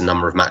against a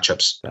number of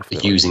matchups.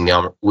 Definitely. Using the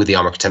Armor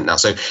of Contempt now.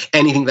 So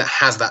anything that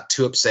has that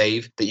 2-up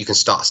save that you can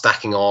start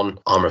stacking on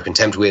Armor of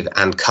Contempt with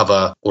and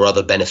cover or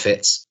other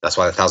benefits, that's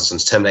why the Thousand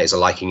Suns Terminators are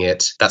liking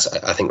it. That's,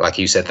 I think, like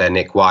you said there,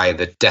 Nick, why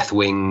the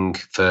Deathwing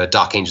for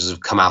Dark Angels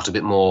have come out a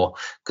bit more,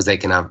 because they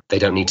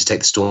don't need to take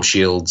the Storm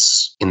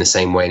Shields in the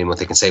same way anymore.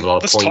 They can save a lot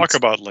of points. Let's talk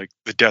about like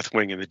the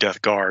Deathwing and the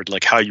Death Guard,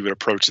 like how you would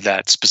approach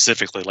that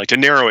specifically, like to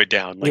narrow it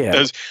down.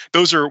 Like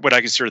those are what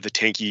I consider the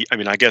tanky. I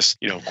mean, I guess,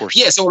 of course.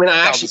 Yeah, so I mean,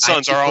 Thousand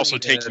Suns are also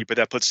tanky, but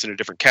that puts it in a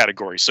different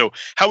category. So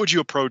how would you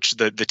approach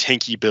the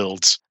tanky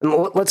builds?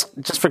 Let's,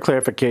 just for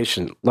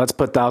clarification, let's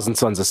put Thousand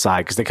Suns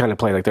aside, because they kind of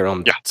play like their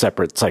own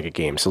separate psychic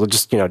game. So let's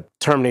just,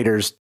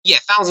 Terminators. Yeah,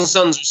 Thousand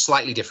Suns are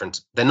slightly different.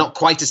 They're not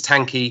quite as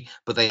tanky,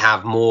 but they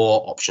have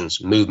more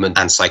options. Movement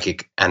and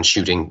psychic and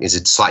shooting is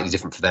slightly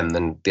different for them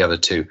than the other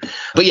two.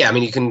 But yeah, I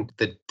mean, you can.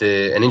 An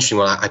interesting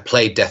one. I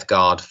played Death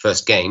Guard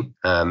first game,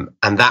 and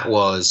that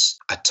was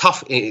a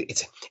tough.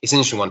 It's an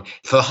interesting one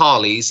for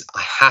Harleys.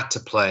 I had to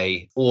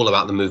play all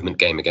about the movement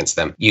game against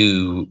them.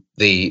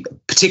 Particularly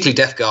particularly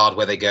Death Guard,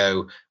 where they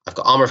go, I've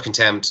got Armor of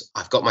Contempt,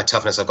 I've got my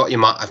Toughness, they've got the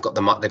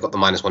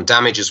 -1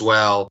 damage as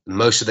well.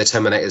 Most of their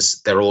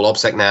Terminators, they're all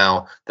obsec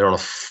now. They're on a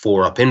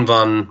 4-up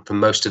invuln for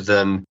most of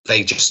them.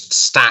 They just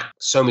stack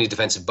so many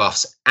defensive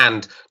buffs,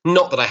 and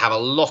not that I have a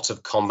lot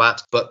of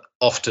combat, but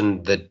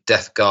often the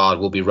Death Guard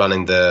will be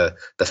running the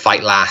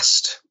Fight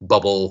Last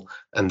bubble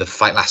and the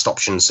Fight Last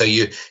option. So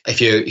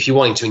if you're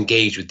wanting to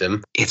engage with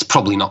them, it's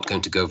probably not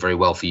going to go very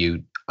well for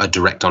you, a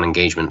direct on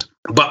engagement.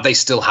 But they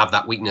still have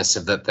that weakness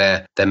of that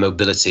their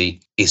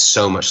mobility is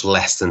so much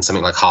less than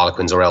something like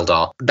Harlequins or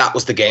Eldar. That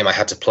was the game I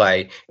had to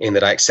play, in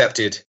that I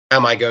accepted,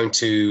 am I going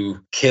to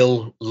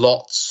kill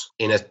lots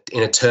in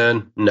a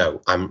turn? No,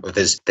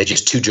 they're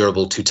just too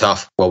durable, too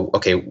tough. Well,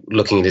 okay,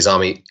 looking at his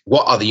army,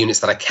 what are the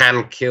units that I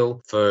can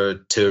kill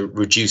to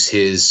reduce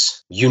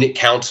his unit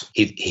count?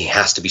 He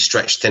has to be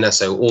stretched thinner,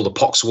 so all the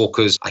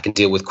Poxwalkers I can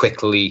deal with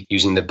quickly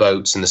using the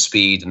boats and the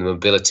speed and the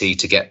mobility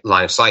to get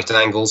line of sight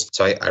angles.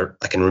 So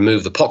I can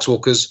remove the Poxwalkers.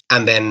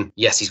 And then,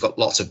 yes, he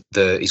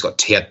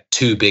had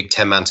 2 big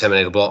 10-man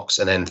Terminator blocks,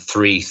 and then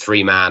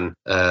 3-man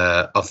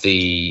of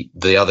the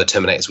other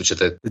Terminators, which are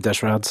the Death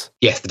Shrouds.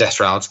 Yes, the Death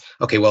Shrouds.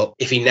 Okay, well,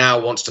 if he now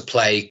wants to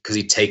play, because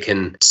he'd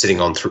taken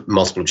sitting on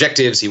multiple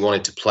objectives, he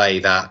wanted to play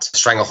that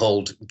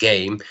Stranglehold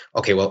game.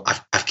 Okay, well,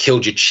 I've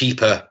killed your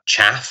cheaper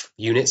chaff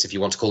units, if you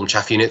want to call them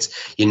chaff units.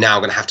 You're now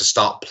going to have to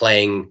start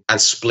playing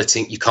and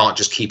splitting. You can't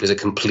just keep as a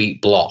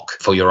complete block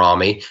for your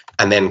army.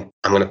 And then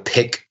I'm going to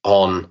pick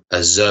on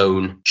a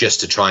zone just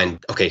to try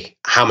and, okay,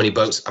 how many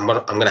boats? I'm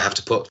going to have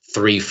to put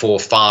 3, 4,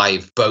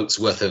 5 boats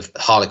worth of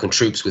Harlequin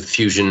troops with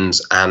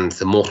fusions and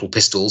the mortal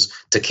pistols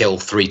to kill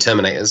 3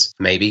 Terminators.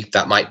 Maybe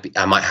I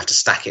might have to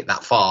stack it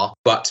that far.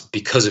 But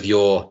because of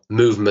your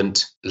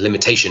movement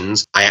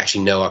limitations, I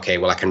actually know, okay,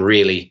 well, I can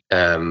really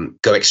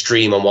go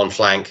extreme on one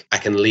flank. I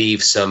can leave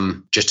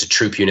just a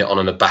troop unit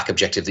on a back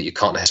objective that you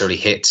can't necessarily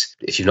hit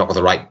if you've not got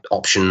the right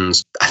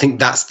options. I think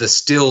that's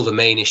still the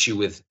main issue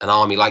with an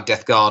army like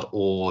Death Guard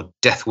or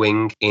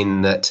Deathwing,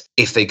 in that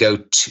if they go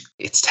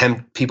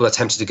people are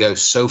tempted to go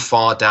so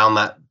far down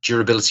that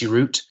durability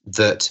route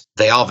that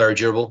they are very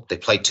durable. They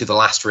play to the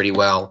last really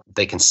well.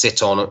 They can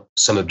sit on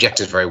some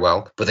objectives very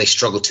well, but they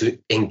struggle to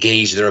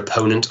engage their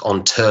opponent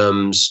on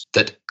terms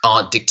that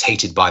aren't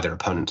dictated by their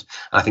opponent.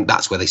 And I think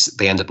that's where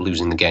they end up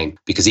losing the game,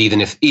 because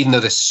even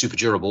though they're super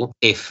durable,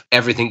 if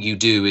everything you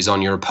do is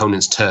on your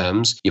opponent's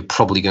terms, you're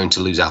probably going to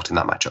lose out in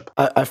that matchup.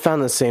 I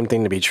found the same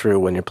thing to be true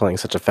when you're playing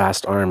such a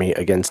fast army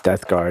against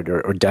Death Guard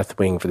or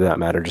Deathwing, for that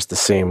matter, just the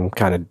same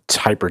kind of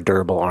hyper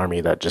durable army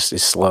that just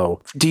is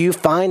slow. Do you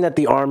find that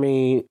the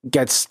army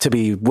gets to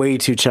be way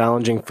too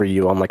challenging for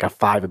you on like a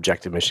 5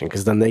 objective mission?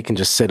 Because then they can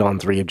just sit on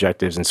 3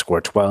 objectives and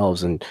score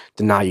 12s and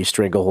deny you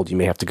Stranglehold. You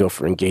may have to go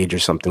for engage or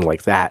something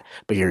like that,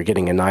 but you're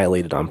getting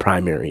annihilated on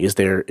primary. Is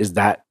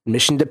that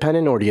mission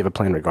dependent, or do you have a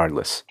plan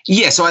regardless?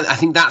 Yeah, so I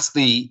think that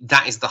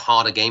is the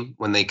harder game,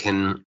 when they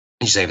can,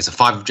 you say, if it's a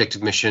 5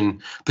 objective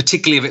mission,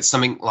 particularly if it's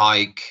something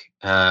like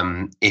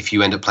if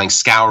you end up playing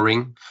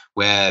Scouring,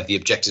 where the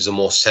objectives are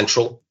more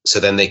central, so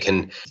then they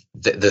can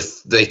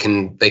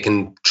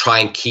try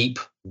and keep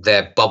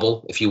their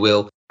bubble, if you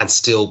will, and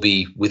still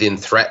be within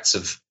threats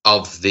of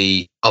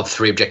 3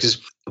 objectives.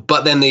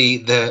 But then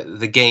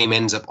the game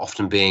ends up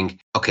often being,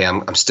 okay,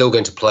 I'm still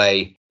going to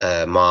play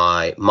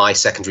my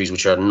secondaries,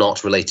 which are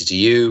not related to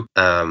you,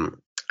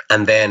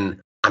 and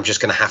then I'm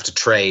just going to have to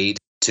trade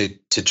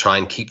to try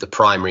and keep the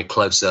primary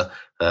closer.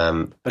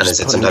 And I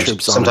said, sometimes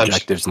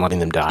objectives and letting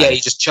them die. Yeah,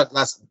 you just chuck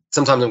that.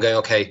 Sometimes I'm going,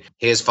 okay,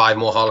 here's 5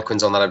 more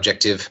Harlequins on that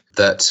objective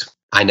that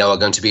I know are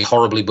going to be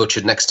horribly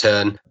butchered next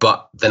turn,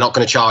 but they're not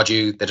going to charge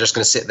you. They're just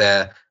going to sit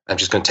there. I'm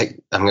going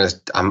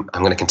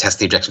to contest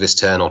the objective this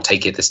turn, or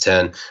take it this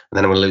turn, and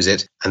then I'm going to lose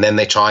it. And then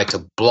they try to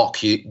block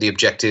the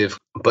objective,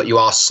 but you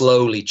are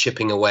slowly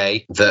chipping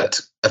away that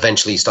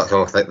eventually you start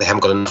going, they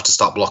haven't got enough to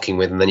start blocking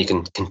with, and then you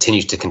can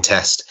continue to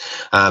contest.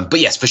 But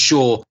yes, for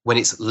sure, when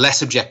it's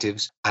less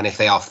objectives, and if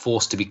they are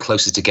forced to be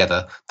closer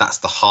together, that's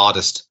the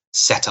hardest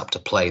setup to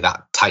play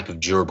that type of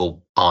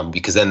durable army,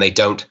 because then they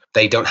don't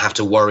have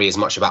to worry as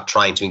much about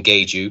trying to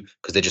engage you,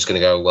 because they're just going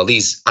to go, well,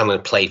 I'm going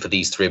to play for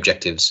these 3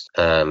 objectives,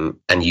 and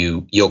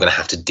you're going to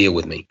have to deal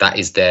with me.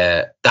 That's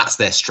their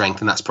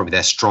strength, and that's probably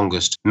their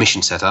strongest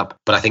mission setup.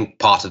 But I think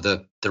part of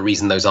the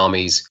reason those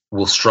armies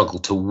will struggle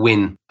to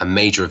win a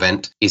major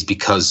event is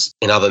because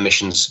in other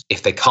missions,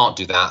 if they can't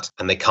do that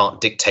and they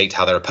can't dictate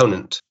how their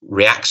opponent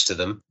reacts to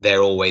them,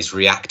 they're always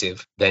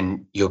reactive,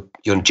 then you're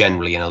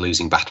generally in a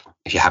losing battle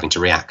if you're having to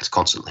react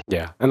constantly.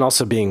 Yeah, and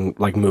also being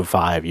like move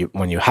 5,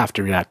 when you have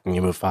to react and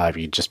you move 5,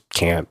 you just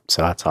can't,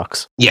 so that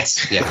sucks.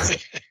 Yes, yeah.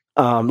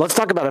 Let's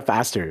talk about a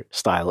faster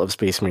style of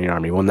Space Marine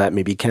army, one that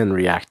maybe can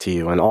react to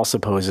you and also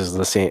poses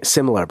the same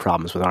similar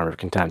problems with Armor of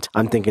Contempt.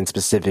 I'm thinking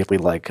specifically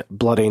like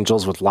Blood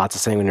Angels with lots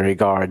of sanguinary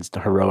guards, the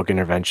heroic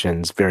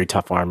interventions, very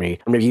tough army,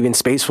 or maybe even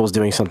Space Wolves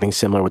doing something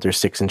similar with their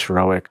 6-inch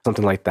heroic,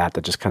 something like that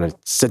that just kind of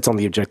sits on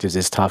the objectives,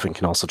 is tough, and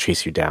can also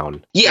chase you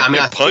down. Yeah, I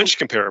mean, punch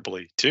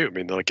comparably too. I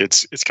mean, like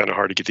it's kind of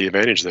hard to get the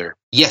advantage there.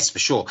 Yes, for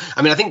sure.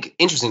 I mean, I think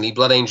interestingly,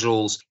 Blood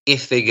Angels,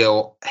 if they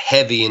go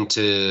heavy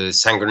into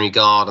Sanguinary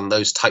Guard and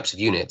those types of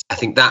units, I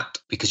think that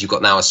because you've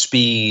got now a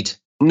speed.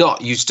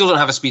 You still don't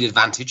have a speed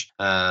advantage.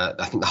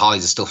 I think the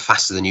Harleys are still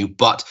faster than you,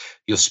 but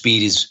your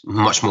speed is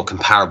much more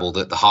comparable.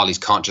 That the Harleys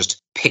can't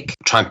just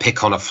try and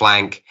pick on a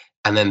flank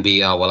and then be,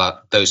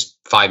 those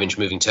 5-inch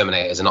moving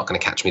Terminators are not going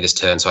to catch me this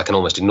turn, so I can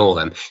almost ignore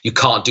them. You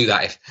can't do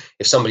that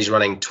if somebody's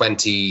running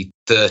 20,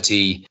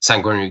 30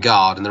 Sanguinary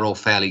Guard and they're all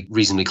fairly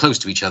reasonably close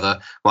to each other.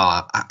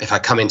 Well, if I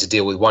come in to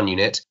deal with one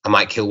unit, I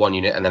might kill one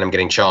unit and then I'm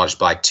getting charged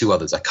by 2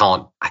 others. I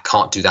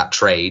can't do that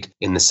trade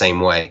in the same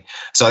way.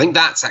 So I think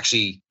that's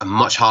actually a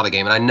much harder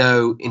game. And I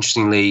know,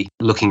 interestingly,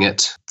 looking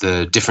at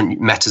the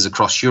different metas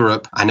across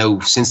Europe, I know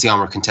since the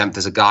Armor of Contempt,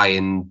 there's a guy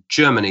in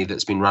Germany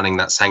that's been running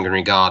that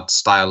Sanguinary Guard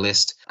style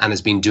list and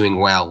has been doing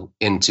well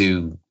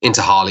into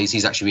Harleys.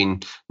 He's actually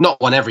been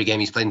not won every game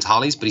he's played into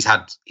Harleys, but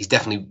he's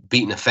definitely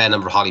beaten a fair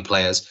number of Harley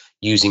players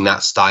using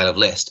that style of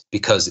list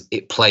because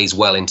it plays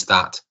well into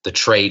that. The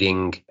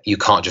trading, you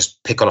can't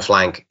just pick on a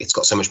flank. It's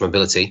got so much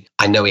mobility.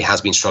 I know he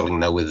has been struggling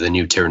though with the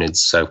new Tyranids,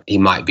 so he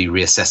might be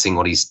reassessing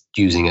what he's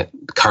using at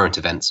current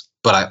events.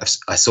 But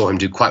I saw him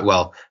do quite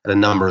well at a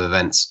number of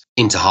events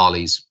into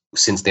Harleys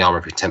since the Armor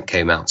of Contempt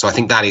came out. So I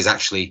think that is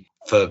actually,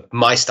 for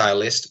my style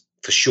list,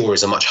 for sure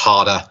is a much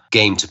harder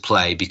game to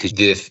play because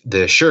the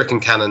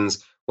Shuriken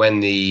cannons,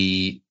 when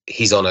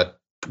he's on a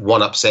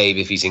 1-up save,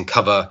 if he's in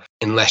cover,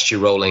 unless you're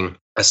rolling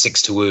a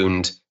 6 to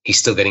wound, he's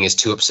still getting his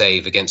 2-up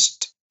save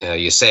against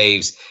your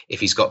saves.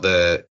 If he's got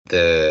the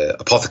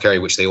Apothecary,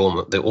 which they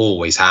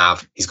always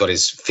have, he's got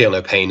his Feel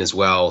No Pain as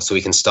well, so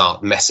he can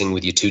start messing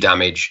with your 2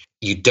 damage.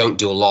 You don't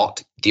do a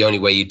lot. The only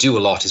way you do a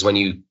lot is when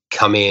you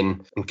come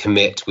in and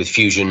commit with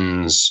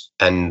fusions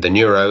and the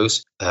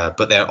Neuros,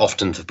 but they're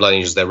often, for Blood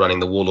Angels, they're running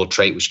the Warlord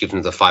trait, which gives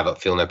them the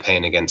 5-up Feel No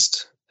Pain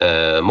against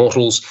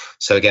mortals.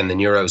 So again, the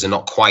Neuros are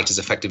not quite as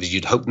effective as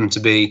you'd hope them to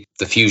be.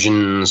 The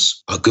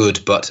fusions are good,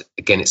 but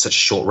again, it's such a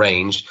short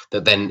range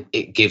that then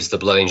it gives the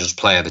Blood Angels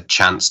player the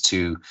chance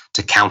to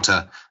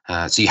counter.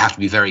 So you have to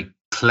be very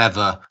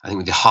clever, I think,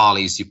 with the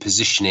Harleys, your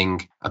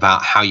positioning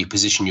about how you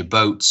position your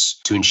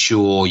boats to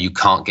ensure you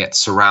can't get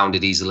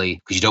surrounded easily,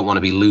 because you don't want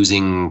to be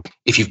losing.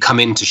 If you've come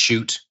in to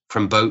shoot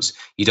from boats,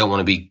 you don't want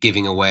to be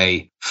giving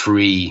away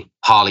free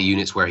Harley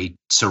units where he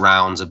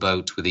surrounds a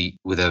boat with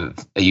a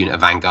unit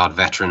of Vanguard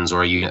veterans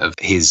or a unit of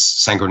his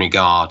Sanguinary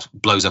Guard,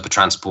 blows up a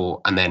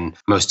transport, and then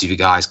most of you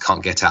guys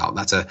can't get out.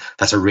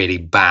 That's a really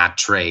bad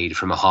trade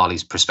from a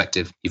Harley's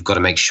perspective. You've got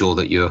to make sure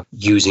that you're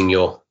using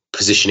your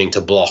positioning to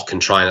block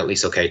and try and at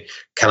least, okay,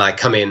 can I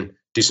come in,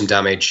 do some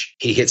damage?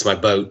 He hits my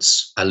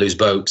boats, I lose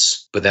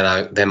boats, but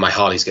then my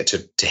Harleys get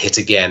to hit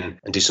again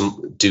and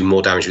do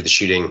more damage with the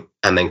shooting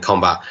and then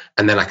combat,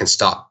 and then I can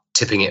start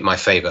tipping it in my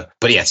favor.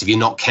 But yes, if you're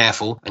not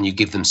careful and you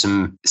give them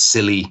some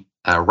silly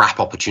wrap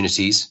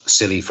opportunities,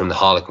 silly from the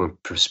Harlequin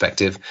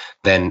perspective,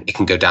 then it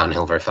can go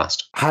downhill very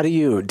fast. How do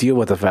you deal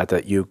with the fact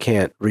that you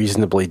can't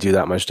reasonably do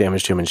that much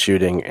damage to him in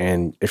shooting,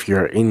 and if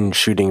you're in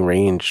shooting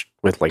range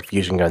with like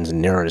fusion guns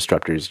and Neuro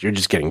Disruptors, you're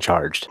just getting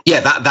charged? Yeah,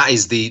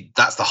 that's the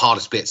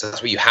hardest bit. So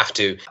that's what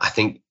I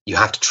think you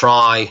have to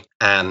try.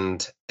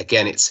 And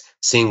again, it's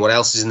seeing what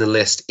else is in the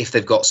list. If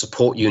they've got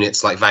support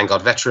units like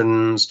Vanguard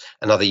veterans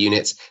and other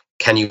units,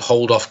 can you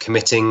hold off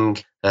committing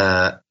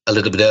a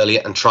little bit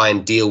earlier and try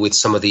and deal with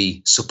some of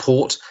the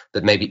support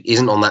that maybe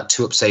isn't on that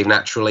 2-up save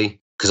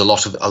naturally? Because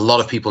a lot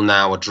of people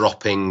now are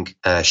dropping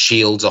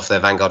shields off their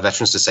Vanguard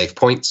veterans to save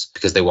points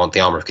because they want the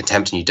Armor of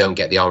Contempt, and you don't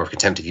get the Armor of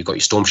Contempt if you've got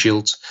your Storm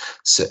Shields,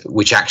 so,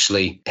 which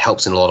actually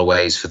helps in a lot of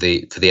ways for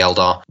the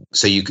Eldar.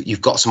 So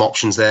you've got some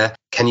options there.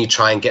 Can you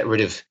try and get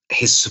rid of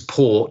his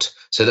support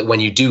so that when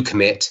you do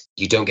commit,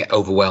 you don't get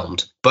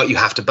overwhelmed? But you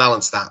have to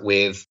balance that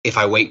with, if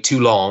I wait too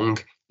long,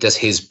 does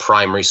his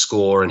primary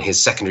score and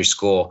his secondary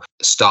score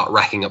start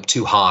racking up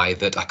too high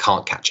that I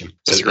can't catch him?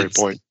 That's a great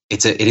point.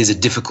 It is a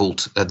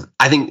difficult.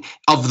 I think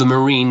of the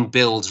Marine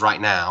builds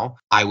right now,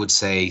 I would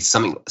say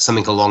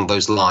something along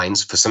those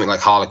lines for something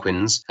like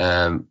Harlequins,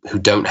 who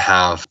don't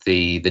have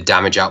the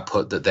damage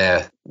output that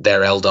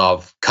their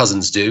Eldar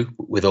cousins do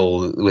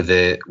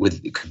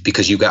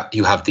because you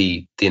have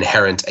the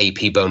inherent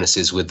AP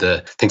bonuses with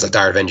the things like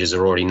Dire Avengers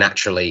are already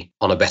naturally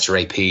on a better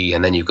AP,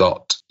 and then you've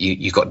got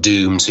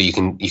Doom, so you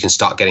can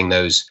start getting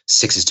those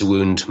 6s to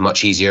wound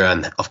much easier,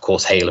 and of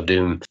course Hail of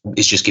Doom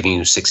is just giving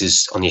you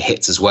 6s on your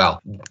hits as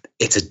well.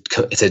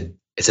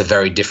 It's a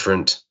very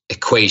different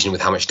equation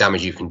with how much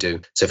damage you can do.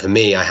 So for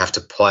me, I have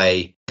to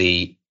play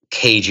the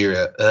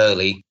cagier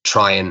early,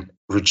 try and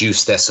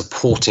reduce their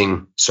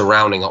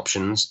surrounding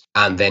options,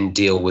 and then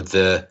deal with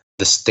the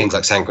things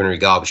like sanguinary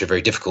guard, which are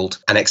very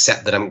difficult, and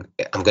accept that I'm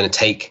going to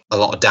take a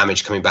lot of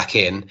damage coming back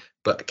in,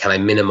 but can I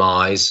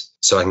minimize?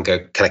 So I can go,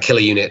 can I kill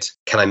a unit?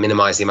 Can I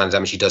minimize the amount of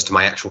damage he does to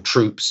my actual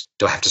troops?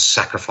 Do I have to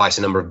sacrifice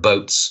a number of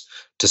boats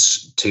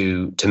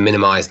to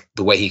minimize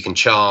the way he can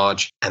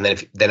charge? And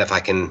then if I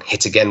can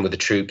hit again with the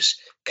troops,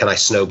 can I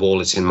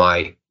snowball it in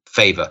my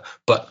favor?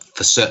 But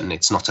for certain,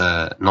 it's not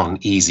an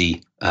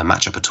easy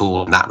matchup at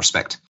all in that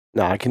respect.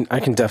 No, I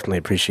can definitely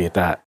appreciate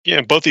that. Yeah,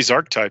 in both these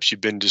archetypes,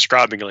 you've been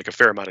describing like a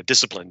fair amount of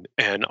discipline,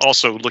 and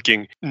also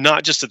looking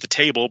not just at the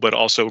table, but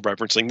also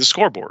referencing the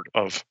scoreboard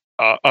of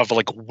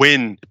like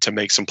when to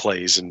make some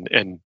plays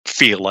and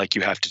feel like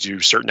you have to do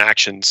certain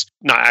actions,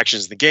 not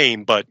actions in the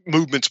game, but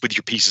movements with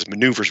your pieces,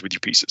 maneuvers with your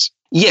pieces.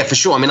 Yeah, for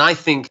sure. I mean, I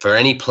think for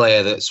any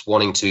player that's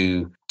wanting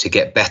to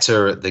get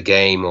better at the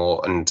game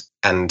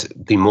and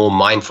be more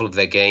mindful of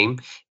their game,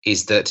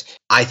 is that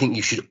I think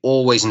you should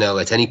always know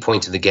at any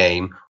point in the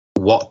game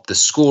what the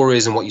score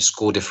is and what your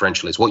score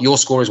differential is. What your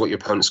score is, what your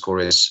opponent's score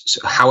is.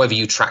 So however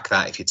you track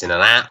that, if it's in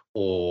an app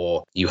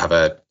or you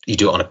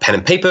do it on a pen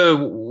and paper,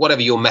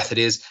 whatever your method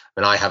is.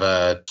 And I have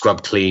a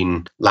scrub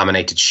clean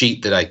laminated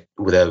sheet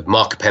with a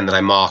marker pen that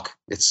I mark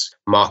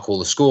all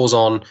the scores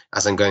on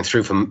as I'm going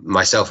through for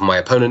myself and my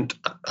opponent.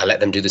 I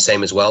let them do the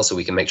same as well, so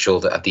we can make sure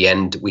that at the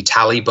end we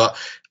tally. But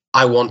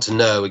I want to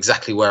know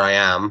exactly where I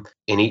am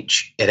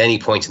at any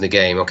point in the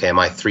game. Okay, am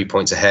I 3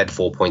 points ahead,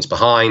 4 points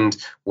behind?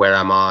 Where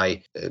am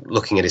I?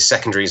 Looking at his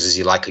secondaries, is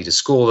he likely to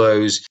score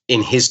those?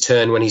 In his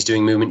turn, when he's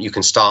doing movement, you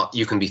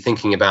can be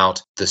thinking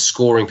about the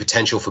scoring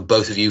potential for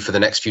both of you for the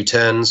next few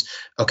turns.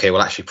 Okay,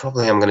 well, actually,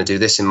 probably I'm going to do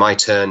this in my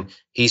turn.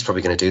 He's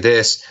probably going to do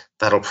this.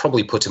 That'll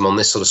probably put him on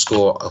this sort of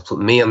score. I'll put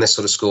me on this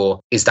sort of score.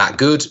 Is that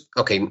good?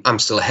 Okay, I'm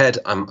still ahead.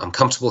 I'm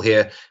comfortable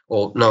here.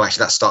 Or no,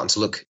 actually, that's starting to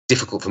look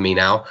difficult for me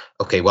now.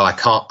 Okay, well, I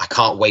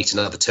can't wait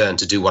another turn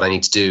to do what I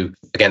need to do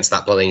against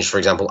that Blood Angel, for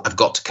example. I've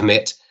got to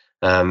commit,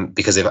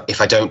 because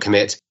if I don't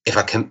commit, if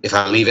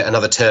I leave it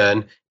another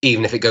turn,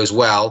 even if it goes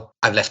well,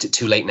 I've left it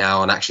too late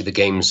now, and actually the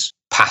game's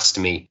past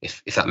me,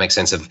 if that makes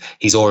sense.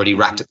 He's already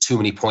racked up too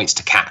many points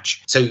to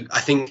catch. So I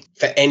think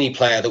for any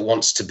player that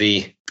wants to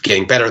be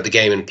getting better at the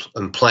game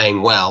and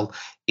playing well,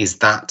 is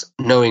that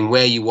knowing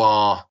where you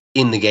are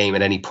in the game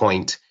at any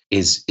point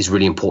is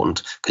really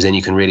important, because then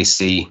you can really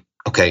see,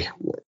 okay,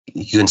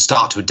 you can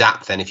start to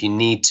adapt then if you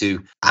need to.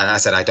 And as I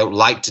said, I don't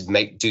like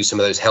to do some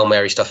of those Hail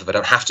Mary stuff if I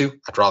don't have to.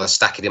 I'd rather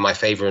stack it in my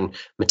favor and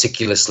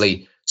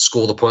meticulously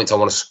score the points I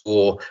want to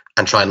score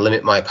and try and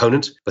limit my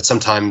opponent. But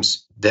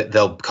sometimes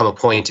there'll come a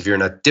point, if you're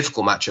in a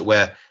difficult matchup,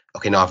 where,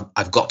 okay, now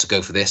I've got to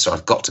go for this, or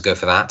I've got to go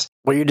for that.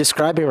 What you're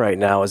describing right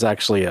now is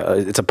actually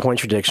it's a point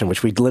prediction,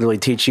 which we literally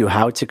teach you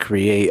how to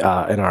create in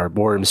our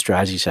War Room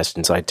strategy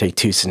session. So I take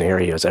 2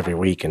 scenarios every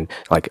week, and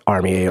like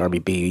Army A, Army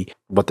B,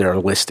 what their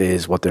list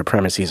is, what their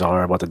premises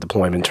are, what the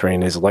deployment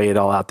terrain is, lay it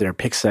all out there,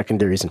 pick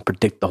secondaries, and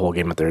predict the whole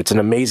game out there. It's an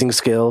amazing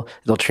skill.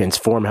 It'll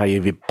transform how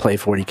you play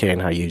 40K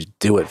and how you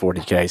do it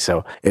 40K.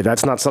 So if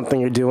that's not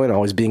something you're doing,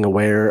 always being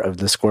aware of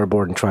the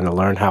scoreboard and trying to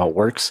learn how it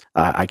works,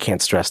 I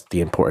can't stress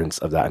the importance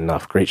of that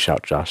enough. Great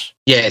shout, Josh.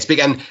 Yeah, it's big.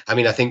 And I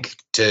mean, I think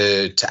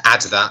to add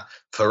to that,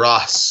 for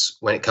us,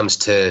 when it comes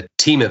to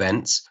team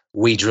events,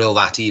 we drill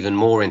that even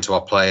more into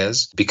our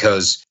players,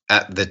 because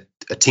at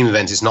a team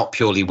event is not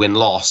purely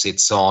win-loss,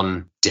 it's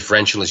on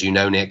differential, as you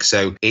know, Nick.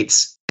 So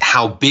it's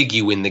how big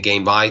you win the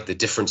game by. The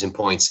difference in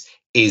points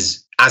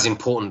is as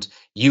important.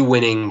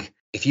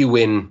 If you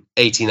win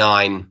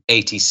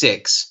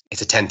 89-86,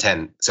 it's a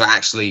 10-10. So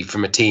actually,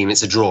 from a team,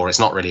 it's a draw. It's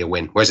not really a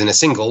win. Whereas in a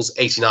singles,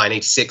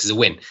 89-86 is a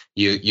win.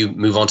 You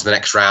move on to the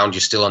next round,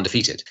 you're still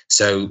undefeated.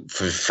 So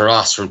for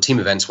us, from team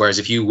events, whereas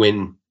if you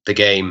win the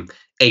game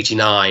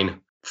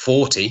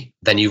 89-40,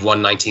 then you've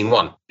won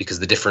 19-1 because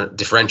of the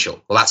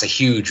differential. Well, that's a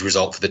huge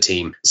result for the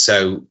team.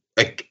 So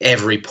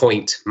every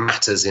point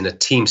matters in a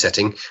team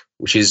setting,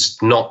 which is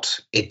not,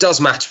 it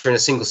does matter in a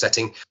single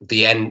setting. For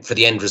the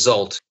end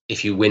result,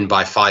 if you win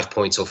by 5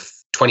 points or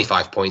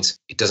 25 points,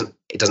 it doesn't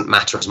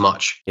matter as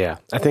much. Yeah,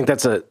 I think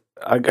that's a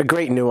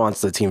great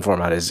nuance to the team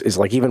format is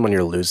like, even when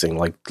you're losing,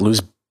 like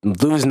lose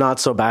not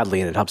so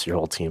badly, and it helps your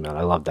whole team out.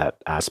 I love that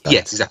aspect.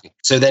 Yes, exactly.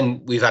 So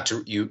then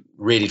you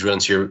really drill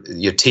into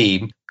your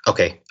team.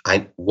 Okay,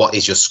 what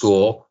is your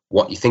score?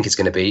 What you think it's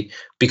going to be,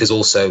 because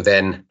also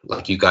then,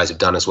 like you guys have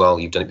done as well,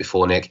 you've done it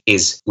before, Nick,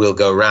 is we'll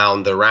go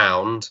round the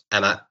round,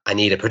 and I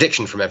need a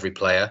prediction from every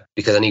player,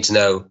 because I need to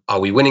know, are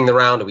we winning the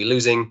round? Are we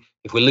losing?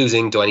 If we're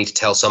losing, do I need to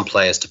tell some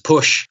players to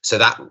push? So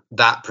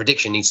that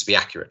prediction needs to be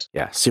accurate.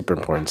 Yeah, super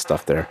important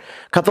stuff there.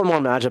 A couple more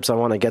matchups I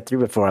want to get through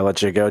before I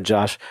let you go,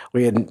 Josh.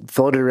 We had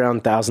floated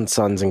around Thousand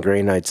Suns and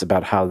Grey Knights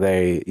about how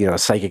they,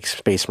 psychic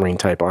Space Marine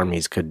type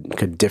armies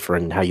could differ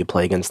in how you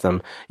play against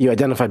them. You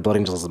identified Blood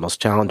Angels as the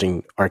most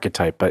challenging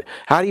archetype, but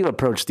how do you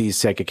approach these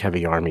psychic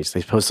heavy armies?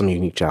 They pose some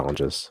unique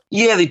challenges.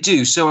 Yeah, they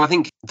do. So I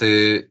think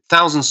the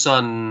Thousand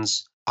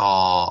Suns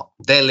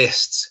their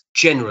lists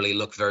generally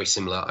look very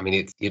similar. I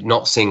mean, you're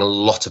not seeing a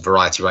lot of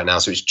variety right now.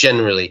 So it's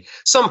generally,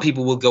 some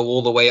people will go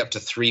all the way up to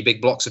 3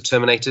 big blocks of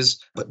Terminators,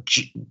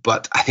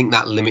 but I think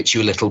that limits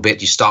you a little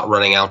bit. You start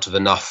running out of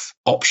enough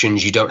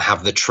options. You don't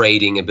have the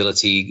trading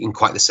ability in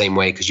quite the same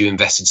way because you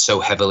invested so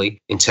heavily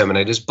in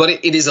Terminators. But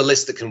it is a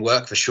list that can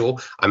work for sure.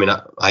 I mean,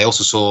 I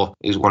also saw,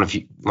 it was one of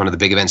the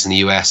big events in the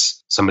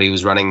US. Somebody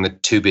was running the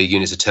 2 big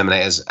units of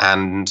Terminators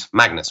and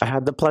Magnus. I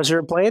had the pleasure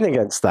of playing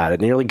against that.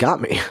 It nearly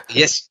got me.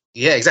 Yes.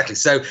 Yeah, exactly.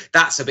 So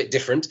that's a bit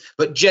different.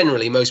 But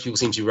generally, most people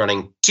seem to be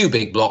running 2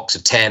 big blocks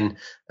of 10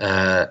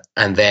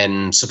 and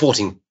then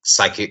supporting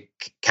psychic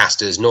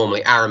casters.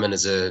 Normally, Araman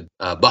is a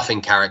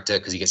buffing character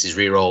because he gets his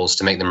rerolls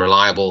to make them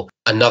reliable.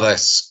 Another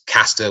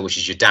caster, which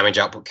is your damage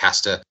output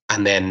caster.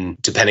 And then,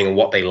 depending on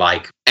what they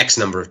like, X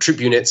number of troop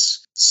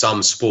units,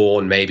 some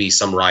spawn, maybe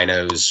some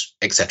rhinos,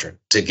 etc.,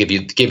 to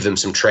give them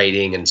some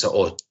trading and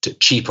or to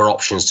cheaper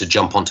options to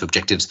jump onto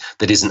objectives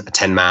that isn't a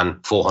 10-man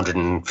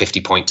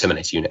 450-point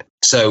Terminator unit.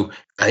 So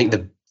I think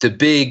the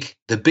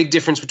big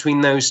difference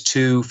between those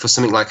two for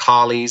something like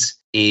Harleys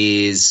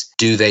is,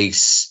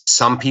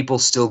 some people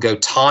still go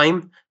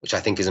time, which I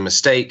think is a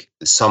mistake.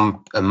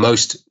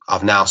 Most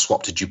have now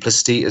swapped to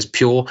duplicity as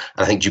pure,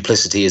 and I think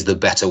duplicity is the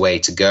better way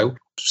to go.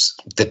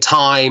 The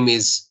time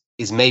is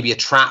maybe a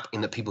trap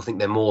in that people think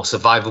they're more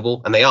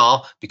survivable, and they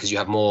are, because you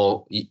have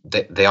more.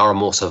 They are a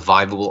more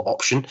survivable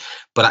option,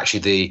 but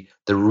actually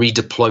the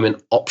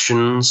redeployment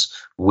options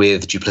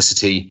with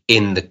duplicity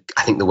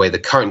I think the way the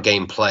current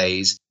game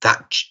plays,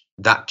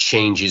 that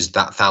changes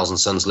that Thousand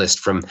Suns list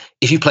from,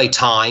 if you play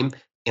time,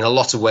 in a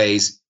lot of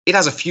ways, it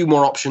has a few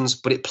more options,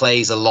 but it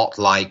plays a lot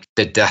like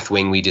the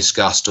Deathwing we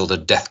discussed or the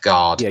Death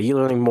Guard. Yeah,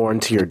 you're leaning more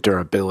into your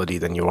durability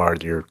than you are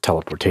your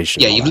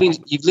teleportation. Yeah, you've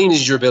leaned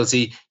into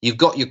durability. You've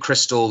got your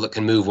crystal that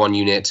can move 1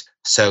 unit,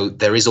 so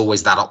there is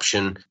always that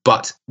option.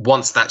 But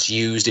once that's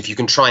used, if you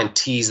can try and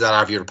tease that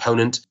out of your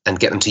opponent and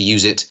get them to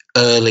use it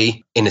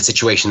early in a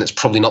situation that's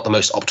probably not the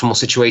most optimal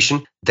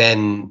situation,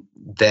 then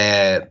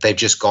they've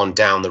just gone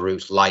down the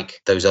route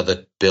like those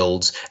other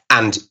builds.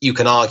 And you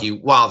can argue,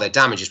 while their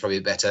damage is probably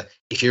better,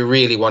 if you're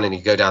really wanting to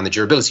go down the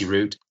durability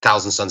route,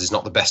 Thousand Suns is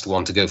not the best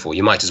one to go for.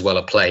 You might as well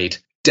have played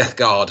Death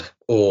Guard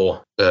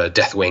or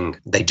Deathwing.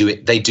 They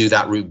do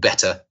that route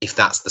better if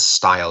that's the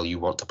style you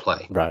want to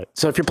play. Right.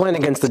 So if you're playing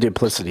against the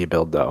duplicity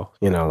build, though,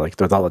 like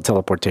with all the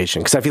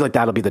teleportation, because I feel like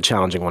that'll be the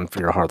challenging one for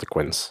your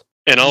Harlequins.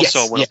 And also,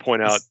 I want to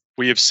point out,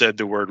 we have said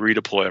the word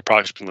redeploy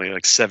approximately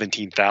like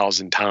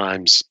 17,000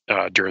 times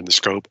during the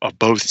scope of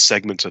both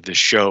segments of this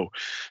show.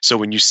 So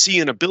when you see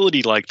an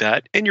ability like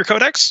that in your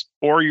codex,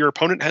 or your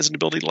opponent has an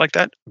ability like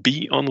that,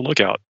 be on the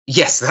lookout.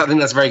 Yes, I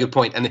think that's a very good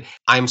point. And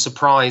I'm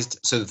surprised,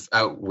 so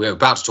we're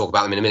about to talk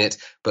about them in a minute,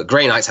 but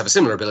Grey Knights have a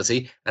similar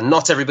ability, and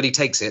not everybody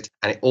takes it.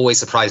 And it always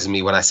surprises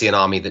me when I see an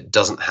army that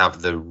doesn't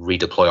have the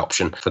redeploy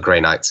option for Grey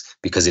Knights,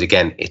 because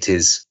it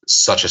is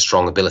such a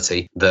strong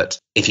ability that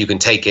if you can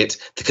take it,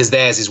 because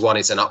theirs is one,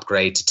 it's an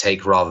upgrade to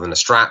take rather than a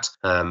strat.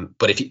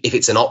 But if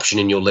it's an option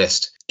in your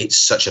list, it's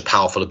such a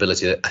powerful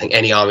ability that I think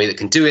any army that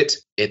can do it,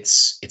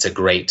 it's a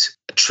great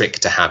trick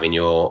to have in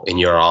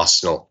your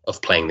arsenal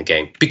of playing the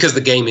game, because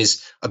the game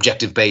is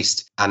objective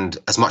based, and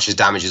as much as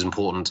damage is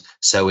important,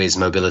 so is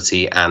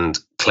mobility and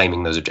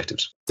claiming those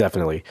objectives.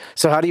 Definitely.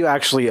 So how do you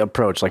actually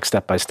approach, like,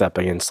 step by step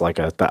against like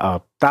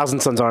a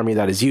Thousand Suns army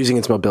that is using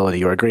its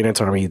mobility, or a Grey Knights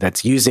army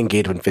that's using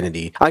Gate of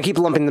Infinity? I keep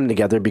lumping them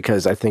together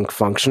because I think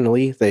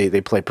functionally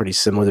they play pretty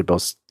similar. They're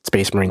both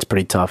Space Marines,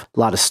 pretty tough. A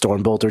lot of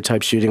Stormbolter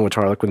type shooting, which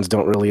Harlequins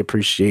don't really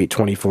appreciate.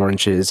 24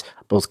 inches,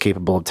 both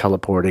capable of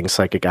teleporting,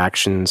 psychic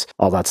actions,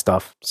 all that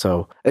stuff.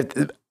 So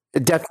it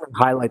definitely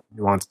highlights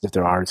the nuances if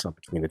there are some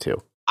between the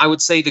two. I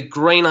would say the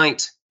Grey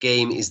Knight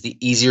game is the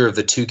easier of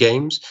the two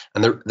games.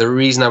 And the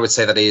reason I would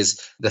say that is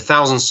the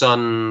Thousand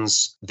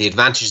Suns, the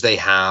advantage they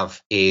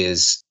have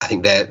is, I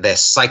think their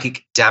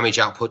psychic damage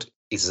output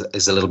is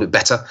a little bit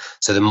better.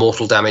 So the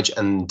mortal damage,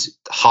 and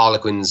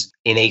Harlequins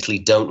innately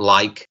don't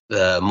like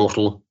the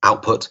mortal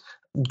output.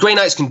 Grey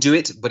Knights can do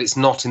it, but it's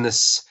not in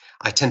this.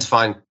 I tend to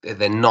find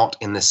they're not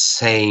in the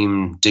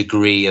same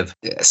degree of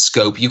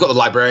scope. You've got the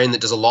Librarian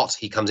that does a lot.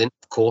 He comes in,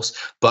 of course,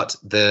 but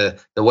the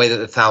way that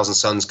the Thousand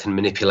Suns can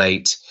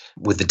manipulate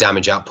with the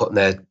damage output, and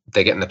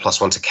they're getting the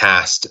 +1 to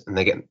cast, and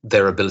they get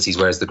their abilities,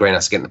 whereas the Grey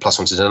Knights are getting the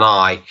 +1 to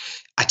deny.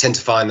 I tend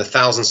to find the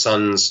Thousand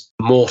Suns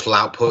mortal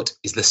output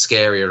is the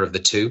scarier of the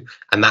two,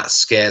 and that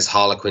scares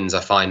Harlequins, I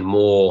find,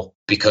 more,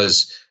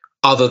 because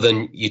other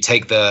than you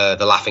take the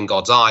Laughing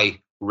God's Eye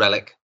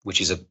relic,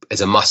 which is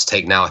a must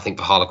take now, I think,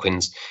 for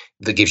Harlequins,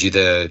 that gives you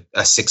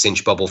a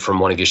 6-inch bubble from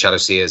one of your Shadow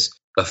Seers,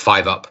 a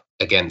 5-up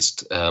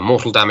against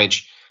mortal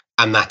damage.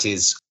 And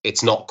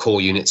it's not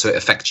core unit, so it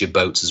affects your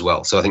boats as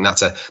well. So I think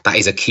that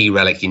is a key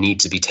relic you need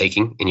to be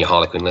taking in your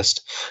Harlequin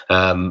list.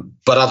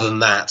 But other than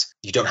that,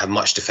 you don't have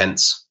much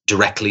defense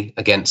directly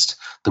against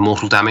the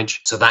mortal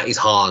damage. So that is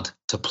hard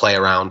to play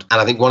around.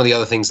 And I think one of the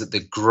other things that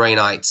the Grey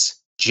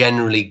Knights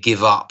generally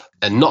give up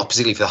and not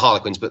particularly for the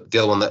Harlequins, but the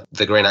other one that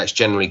the Grey Knights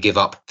generally give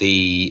up,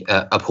 the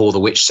Abhor the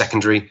Witch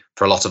secondary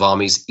for a lot of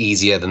armies,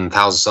 easier than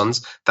Thousand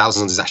Suns.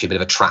 Thousand Suns is actually a bit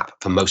of a trap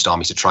for most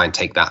armies to try and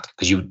take that,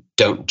 because you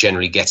don't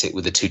generally get it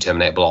with the 2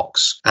 Terminator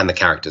blocks and the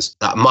characters.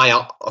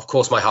 Of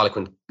course, my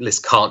Harlequin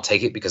list can't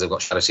take it because I've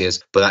got Shadow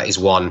Seers, but that is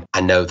one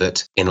I know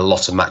that in a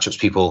lot of matchups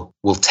people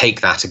will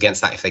take that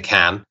against that if they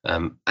can.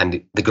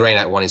 And the Grey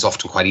Knight one is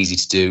often quite easy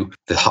to do.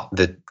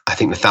 I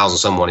think the Thousand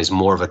Sun one is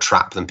more of a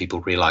trap than people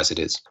realize it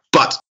is.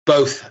 But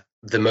both,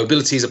 the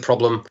mobility is a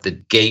problem. The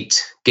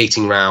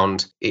gating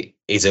round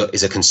is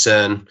a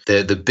concern.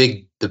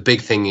 The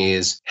big thing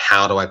is,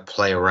 how do I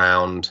play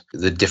around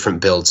the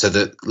different builds? So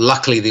that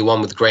luckily the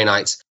one with the Grey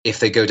Knights, if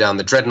they go down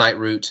the Dread Knight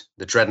route,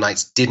 the Dread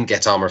Knights didn't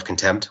get Armor of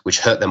Contempt, which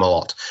hurt them a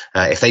lot.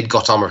 If they'd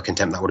got Armor of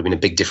Contempt, that would have been a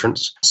big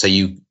difference. So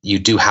you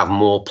do have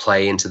more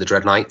play into the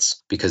Dread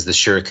Knights, because the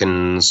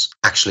Shurikens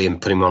actually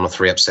put him on a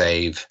 3-up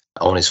save,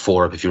 on his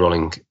 4-up if you're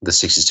rolling the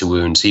 6s to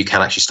wound. So you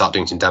can actually start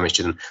doing some damage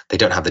to them. They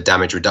don't have the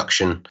damage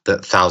reduction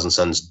that Thousand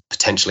Suns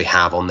potentially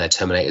have on their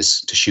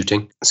Terminators to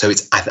shooting. So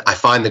I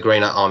find the Grey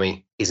Knight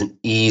army is an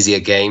easier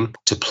game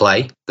to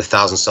play. The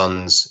Thousand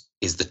Suns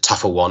is the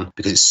tougher one,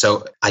 because it's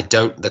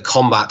the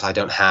combat I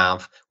don't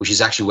have, which is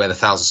actually where the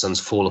Thousand Suns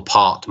fall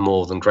apart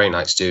more than Grey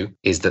Knights do,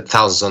 is that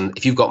Thousand Suns,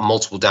 if you've got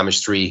multiple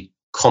damage 3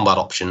 combat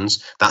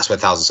options, that's where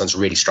Thousand Suns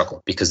really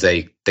struggle, because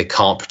they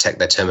can't protect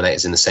their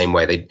Terminators in the same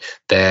way.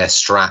 Their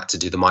strat to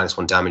do the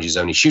 -1 damage is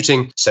only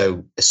shooting.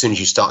 So as soon as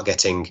you start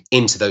getting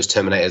into those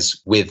Terminators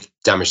with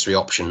damage 3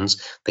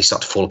 options, they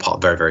start to fall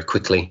apart very, very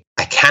quickly.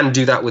 I can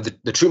do that with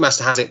the Troop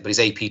Master has it, but his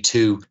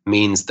AP2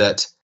 means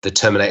that the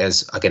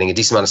Terminators are getting a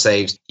decent amount of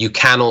saves. You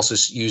can also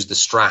use the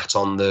strat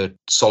on the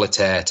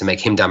Solitaire to make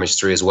him damage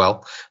 3 as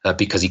well,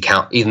 because he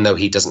can't, even though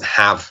he doesn't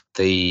have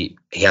he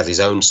has his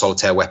own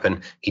Solitaire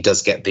weapon, he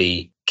does get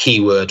the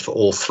keyword for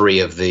all 3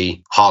 of the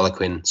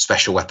Harlequin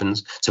special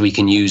weapons. So he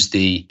can use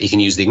the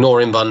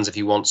ignore invuns if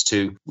he wants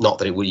to. Not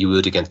that you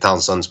would against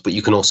Thousand Suns, but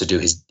you can also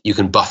you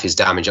can buff his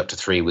damage up to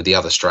 3 with the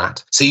other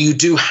strat. So you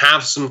do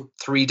have some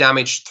 3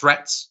 damage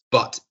threats,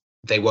 but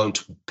they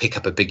won't pick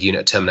up a big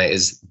unit of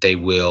Terminators. They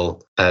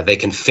will. They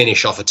can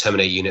finish off a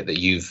Terminator unit that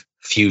you've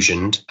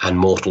fusioned and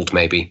mortaled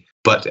maybe.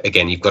 But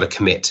again, you've got to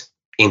commit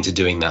into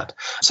doing that.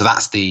 So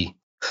that's the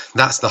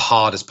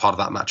hardest part of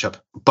that matchup.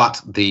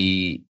 But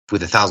with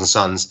the Thousand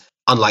Suns,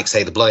 unlike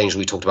say the Blood Angel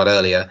we talked about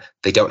earlier,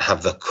 they don't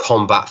have the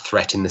combat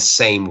threat in the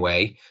same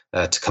way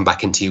to come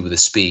back into you with the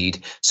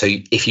speed. So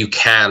if you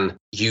can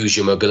use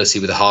your mobility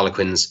with the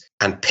Harlequins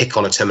and pick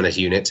on a Terminator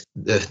unit,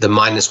 the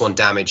 -1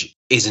 damage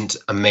isn't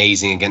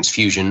amazing against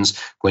fusions.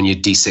 When you're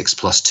D6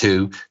 plus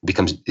 2,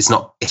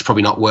 it's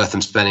probably not worth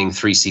them spending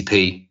 3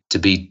 CP to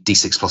be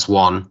D6 plus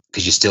 1,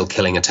 because you're still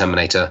killing a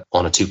Terminator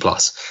on a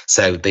 2+.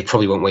 So they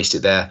probably won't waste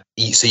it there.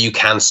 So you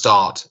can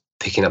start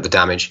picking up the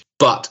damage.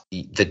 But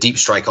the deep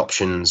strike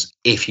options,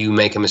 if you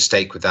make a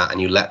mistake with that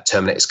and you let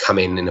Terminators come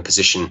in a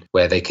position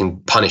where they can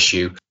punish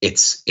you,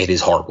 it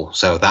is horrible.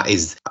 So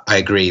I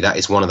agree, that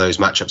is one of those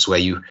matchups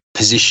where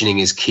positioning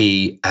is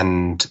key,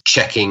 and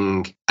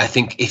checking. I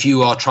think if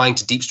you are trying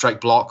to deep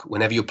strike block,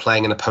 whenever you're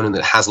playing an opponent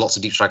that has lots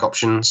of deep strike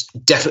options,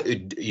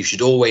 definitely you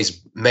should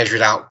always measure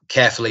it out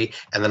carefully.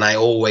 And then I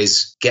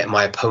always get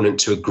my opponent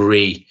to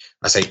agree.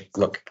 I say,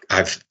 look,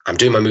 I'm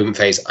doing my movement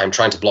phase. I'm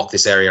trying to block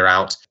this area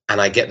out,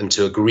 and I get them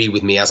to agree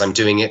with me as I'm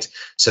doing it.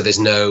 So there's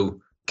no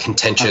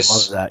contentious. I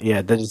love that.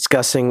 Yeah, the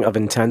discussing of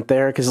intent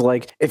there, because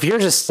if you're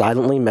just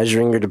silently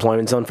measuring your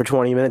deployment zone for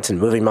 20 minutes and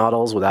moving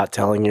models without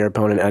telling your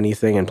opponent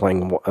anything and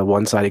playing a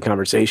one-sided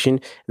conversation,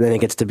 and then it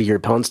gets to be your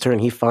opponent's turn,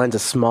 he finds a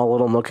small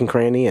little nook and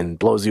cranny and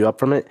blows you up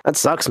from it. That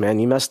sucks, man.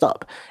 You messed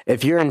up.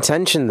 If your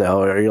intention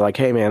though, or you're like,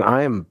 hey man,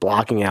 I am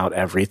blocking out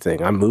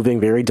everything, I'm moving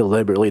very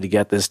deliberately to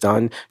get this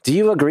done. Do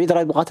you agree that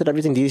I blocked out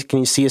everything? Can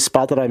you see a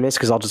spot that I missed?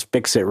 Because I'll just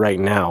fix it right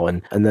now,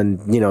 and then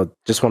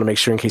just want to make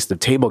sure in case the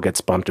table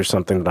gets bumped or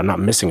something that I'm not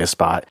missing a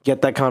spot.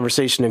 Get that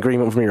conversation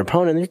agreement from your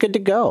opponent, and you're good to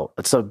go.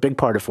 That's a big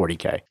part of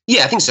 40K.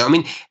 Yeah, I think so. I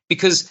mean,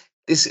 because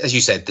this, as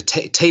you said,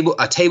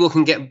 a table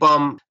can get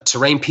bumped,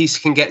 terrain piece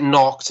can get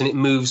knocked, and it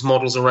moves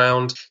models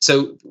around.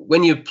 So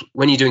when you're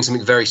doing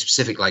something very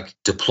specific like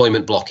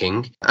deployment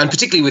blocking, and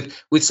particularly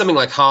with something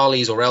like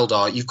Harleys or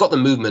Eldar, you've got the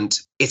movement.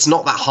 It's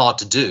not that hard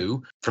to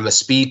do from a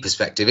speed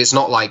perspective. It's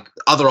not like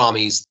other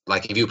armies,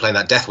 like if you were playing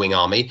that Deathwing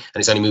army and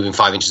it's only moving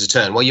 5 inches a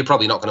turn, well, you're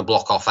probably not going to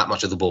block off that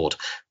much of the board,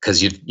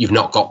 because you've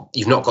not got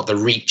the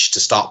reach to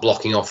start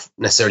blocking off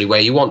necessarily where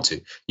you want to.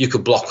 You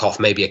could block off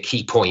maybe a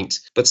key point,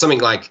 but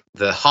something like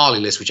the Harley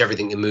list, which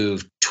everything can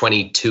move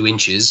 22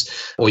 inches,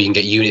 or you can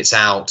get units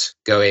out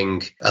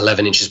going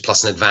 11 inches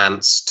plus an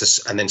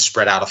advance and then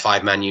spread out a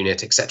 5-man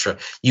unit, etc.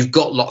 You've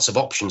got lots of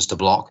options to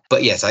block.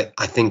 But yes,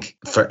 I think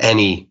for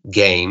any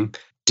game,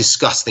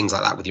 discuss things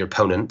like that with your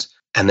opponent,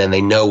 and then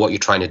they know what you're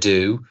trying to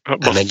do.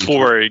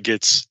 Before it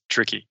gets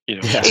tricky. Yeah.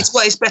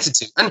 It's better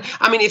to. And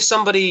I mean, if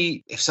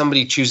somebody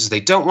chooses they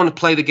don't want to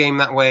play the game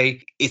that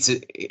way,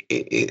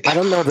 I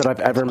don't know that I've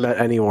ever met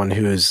anyone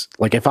who's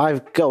like, if I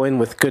go in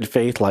with good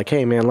faith, like,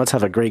 hey man, let's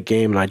have a great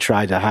game, and I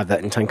try to have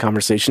that intent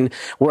conversation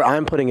where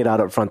I'm putting it out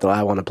up front that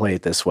I want to play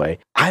it this way.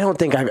 I don't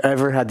think I've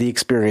ever had the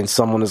experience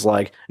someone is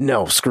like,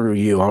 no, screw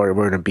you, or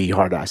we're going to be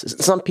hard asses.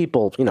 Some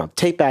people,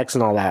 tape backs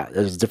and all that,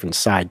 there's a different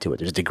side to it.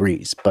 There's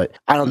degrees, but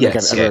I don't think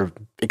I've ever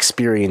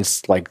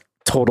experienced like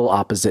total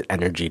opposite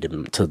energy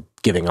to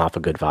giving off a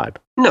good vibe.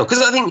 No,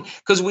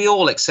 because we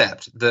all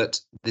accept that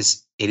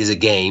it is a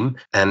game,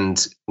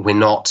 and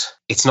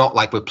it's not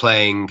like we're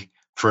playing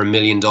for $1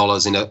 million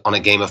on a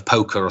game of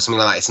poker or something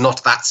like that. It's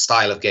not that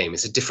style of game.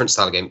 It's a different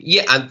style of game.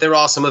 Yeah, and there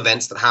are some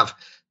events that have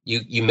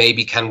you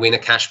maybe can win a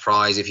cash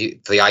prize for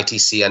the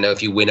ITC. I know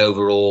if you win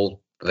overall,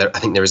 I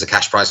think there is a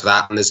cash prize for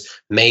that, and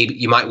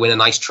you might win a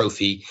nice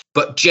trophy.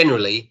 But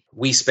generally,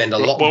 we spend a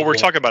lot. Well, we're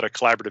talking about a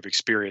cooperative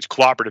experience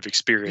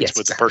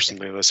with the person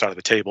on the other side of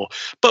the table,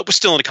 but we're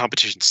still in a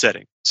competition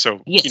setting. So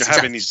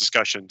having these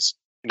discussions.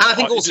 And I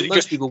think also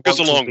most people goes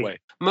a long way.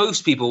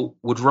 Most people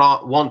would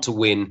want to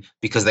win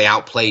because they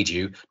outplayed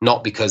you,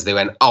 not because they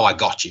went, "Oh, I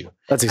got you."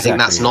 That's exactly. I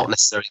think that's not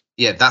necessarily.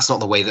 Yeah, that's not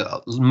the way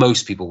that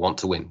most people want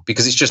to win,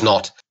 because it's just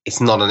not.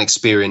 It's not an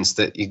experience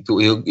that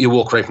you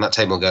walk away from that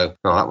table and go,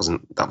 "Oh, that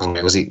wasn't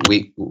good. Was he?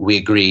 We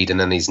agreed, and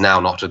then he's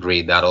now not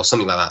agreed that, or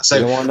something like that." So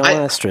you don't want no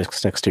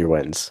asterisks next to your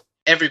wins.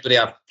 Everybody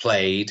I've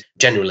played,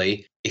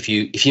 generally, if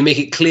you make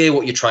it clear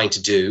what you're trying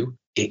to do,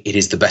 it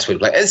is the best way to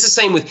play. And it's the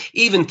same with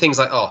even things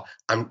like,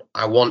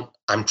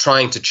 I'm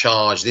trying to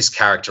charge this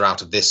character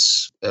out of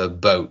this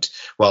boat.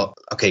 Well,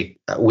 okay,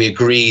 we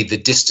agree the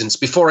distance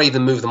before I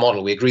even move the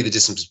model. We agree the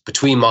distance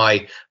between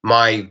my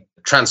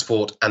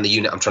transport and the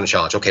unit I'm trying to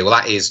charge. Okay, well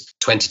that is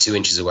 22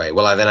 inches away.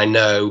 Well, then I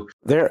know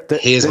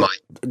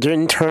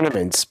during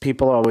tournaments,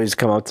 people always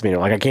come up to me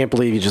like, I can't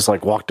believe you just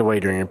like walked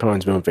away during your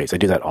opponent's moon phase. I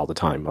do that all the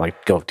time.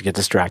 Like go to get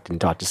distracted and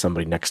talk to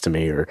somebody next to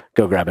me, or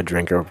go grab a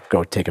drink, or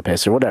go take a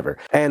piss, or whatever.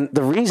 And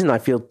the reason I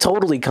feel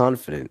totally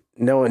confident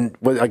knowing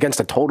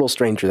against a total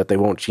stranger that they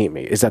won't cheat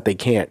me is that they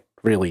can't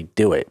really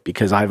do it,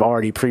 because I've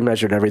already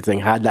pre-measured everything,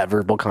 had that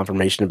verbal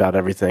confirmation about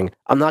everything.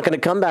 I'm not going to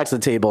come back to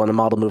the table and a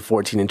model move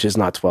 14 inches,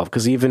 not 12,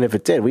 because even if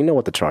it did, we know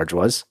what the charge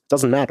was. It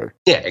doesn't matter.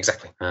 Yeah,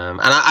 exactly. And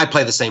I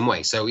play the same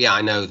way. So yeah,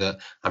 I know that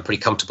I'm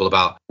pretty comfortable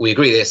about, we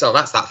agree this, oh,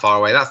 that's that far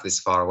away, that's this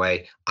far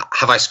away.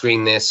 Have I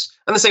screened this?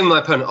 And the same with my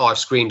opponent, oh, I've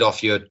screened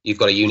off you've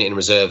got a unit in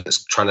reserve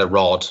that's trying to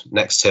rod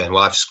next turn.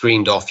 Well, I've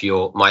screened off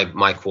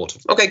my quarter.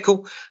 Okay,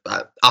 cool.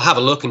 I'll have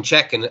a look and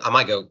check, and I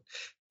might go,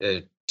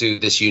 do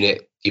this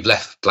unit, you've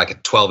left like a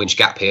 12-inch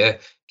gap here,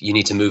 you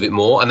need to move it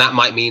more, and that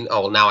might mean,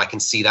 oh, well, now I can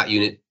see that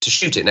unit to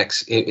shoot it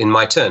next in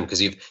my turn,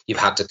 because you've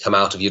had to come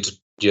out of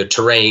your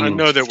terrain. I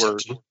know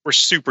that we're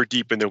super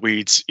deep in the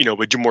weeds,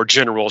 with more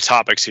general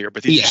topics here,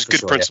 but these are just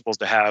good principles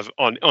to have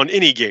on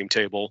any game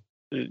table,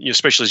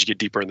 especially as you get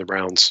deeper in the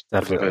rounds.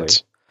 Definitely.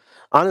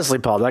 Honestly,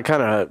 Paul, that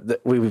kind of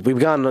we've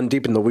gone on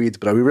deep in the weeds,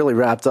 but we really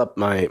wrapped up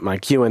my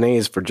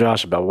Q&As for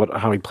Josh about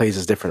how he plays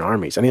his different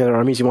armies. Any other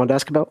armies you wanted to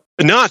ask about?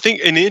 No, I think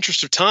in the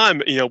interest of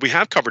time, we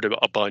have covered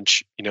a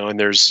bunch,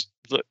 and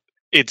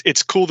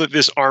it's cool that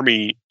this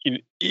army,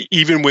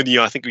 even when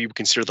I think we would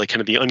consider like kind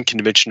of the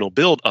unconventional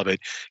build of it,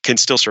 can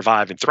still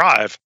survive and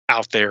thrive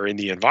out there in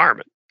the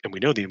environment. And we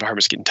know the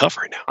environment's getting tough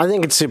right now. I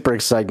think it's super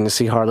exciting to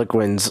see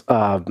Harlequins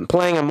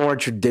playing a more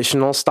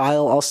traditional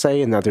style, I'll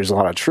say, in that there's a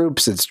lot of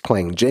troops. It's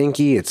playing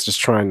janky. It's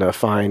just trying to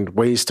find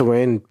ways to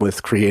win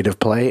with creative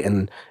play.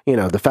 And,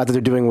 the fact that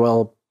they're doing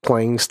well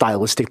playing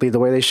stylistically the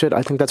way they should,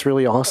 I think that's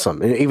really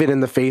awesome. And even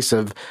in the face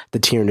of the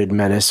Tyranid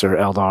Menace or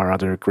Eldar,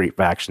 other great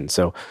factions.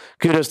 So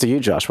kudos to you,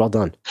 Josh. Well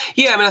done.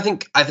 Yeah, I mean,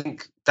 I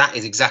think that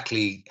is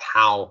exactly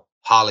how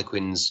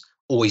Harlequins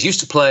always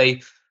used to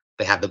play.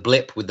 They had the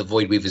blip with the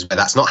Void Weavers, but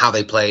that's not how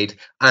they played.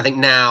 And I think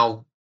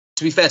now,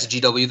 to be fair to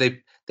GW,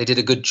 they did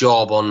a good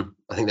job on.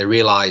 I think they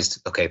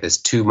realized, okay, there's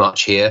too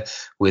much here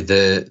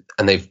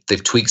and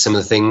they've tweaked some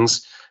of the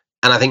things.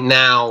 And I think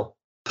now,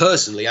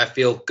 personally, I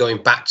feel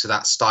going back to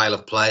that style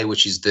of play,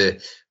 which is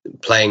the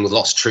playing with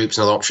lots of troops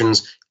and other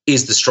options,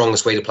 is the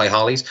strongest way to play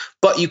Harleys.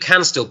 But you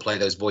can still play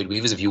those Void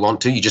Weavers if you want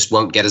to. You just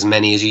won't get as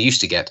many as you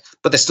used to get.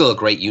 But they're still a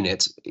great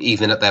unit,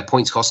 even at their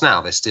points cost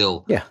now. They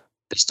still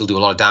do a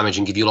lot of damage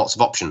and give you lots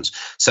of options.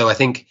 So I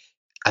think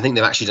they've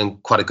actually done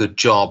quite a good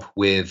job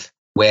with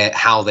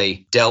how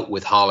they dealt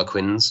with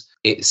Harlequins.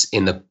 It's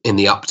in the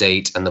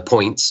update and the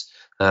points.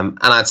 And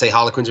I'd say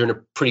Harlequins are in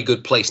a pretty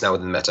good place now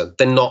within the meta.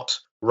 They're not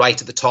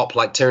right at the top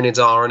like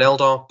Tyranids are and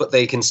Eldar, but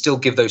they can still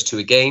give those two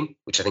a game,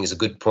 which I think is a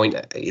good point.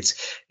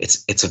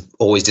 It's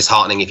always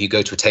disheartening if you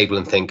go to a table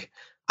and think,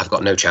 I've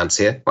got no chance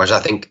here. Whereas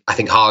I think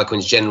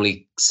Harlequins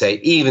generally say,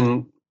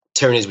 even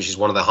Tyranids, which is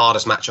one of the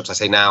hardest matchups, I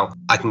say now,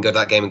 I can go to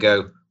that game and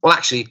go, well,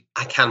 actually,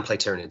 I can play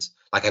Tyranids.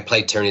 Like I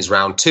played Tyranids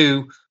round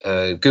 2,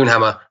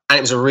 Goonhammer, and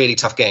it was a really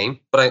tough game,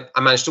 but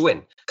I managed to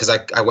win because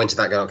I went to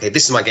that going, okay,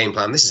 this is my game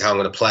plan, this is how I'm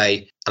going to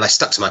play, and I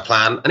stuck to my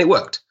plan, and it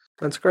worked.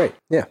 That's great.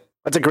 Yeah.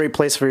 That's a great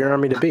place for your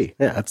army to be.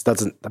 Yeah, that's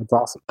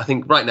awesome. I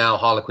think right now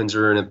Harlequins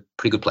are in a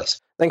pretty good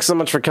place. Thanks so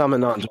much for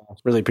coming on, Josh.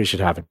 Really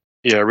appreciate having you.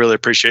 Yeah, I really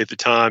appreciate the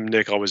time,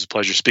 Nick. Always a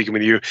pleasure speaking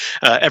with you.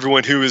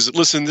 Everyone who has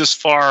listened this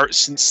far,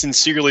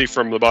 sincerely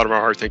from the bottom of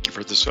our heart, thank you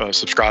for this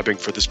subscribing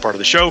for this part of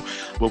the show.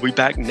 We'll be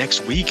back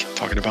next week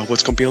talking about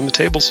what's going to be on the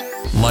tables.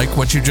 Like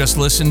what you just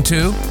listened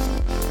to?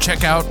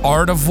 Check out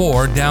Art of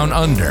War Down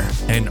Under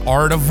and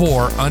Art of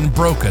War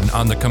Unbroken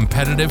on the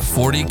competitive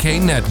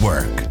 40K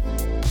network.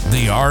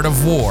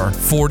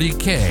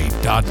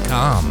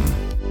 TheArtofWar40K.com.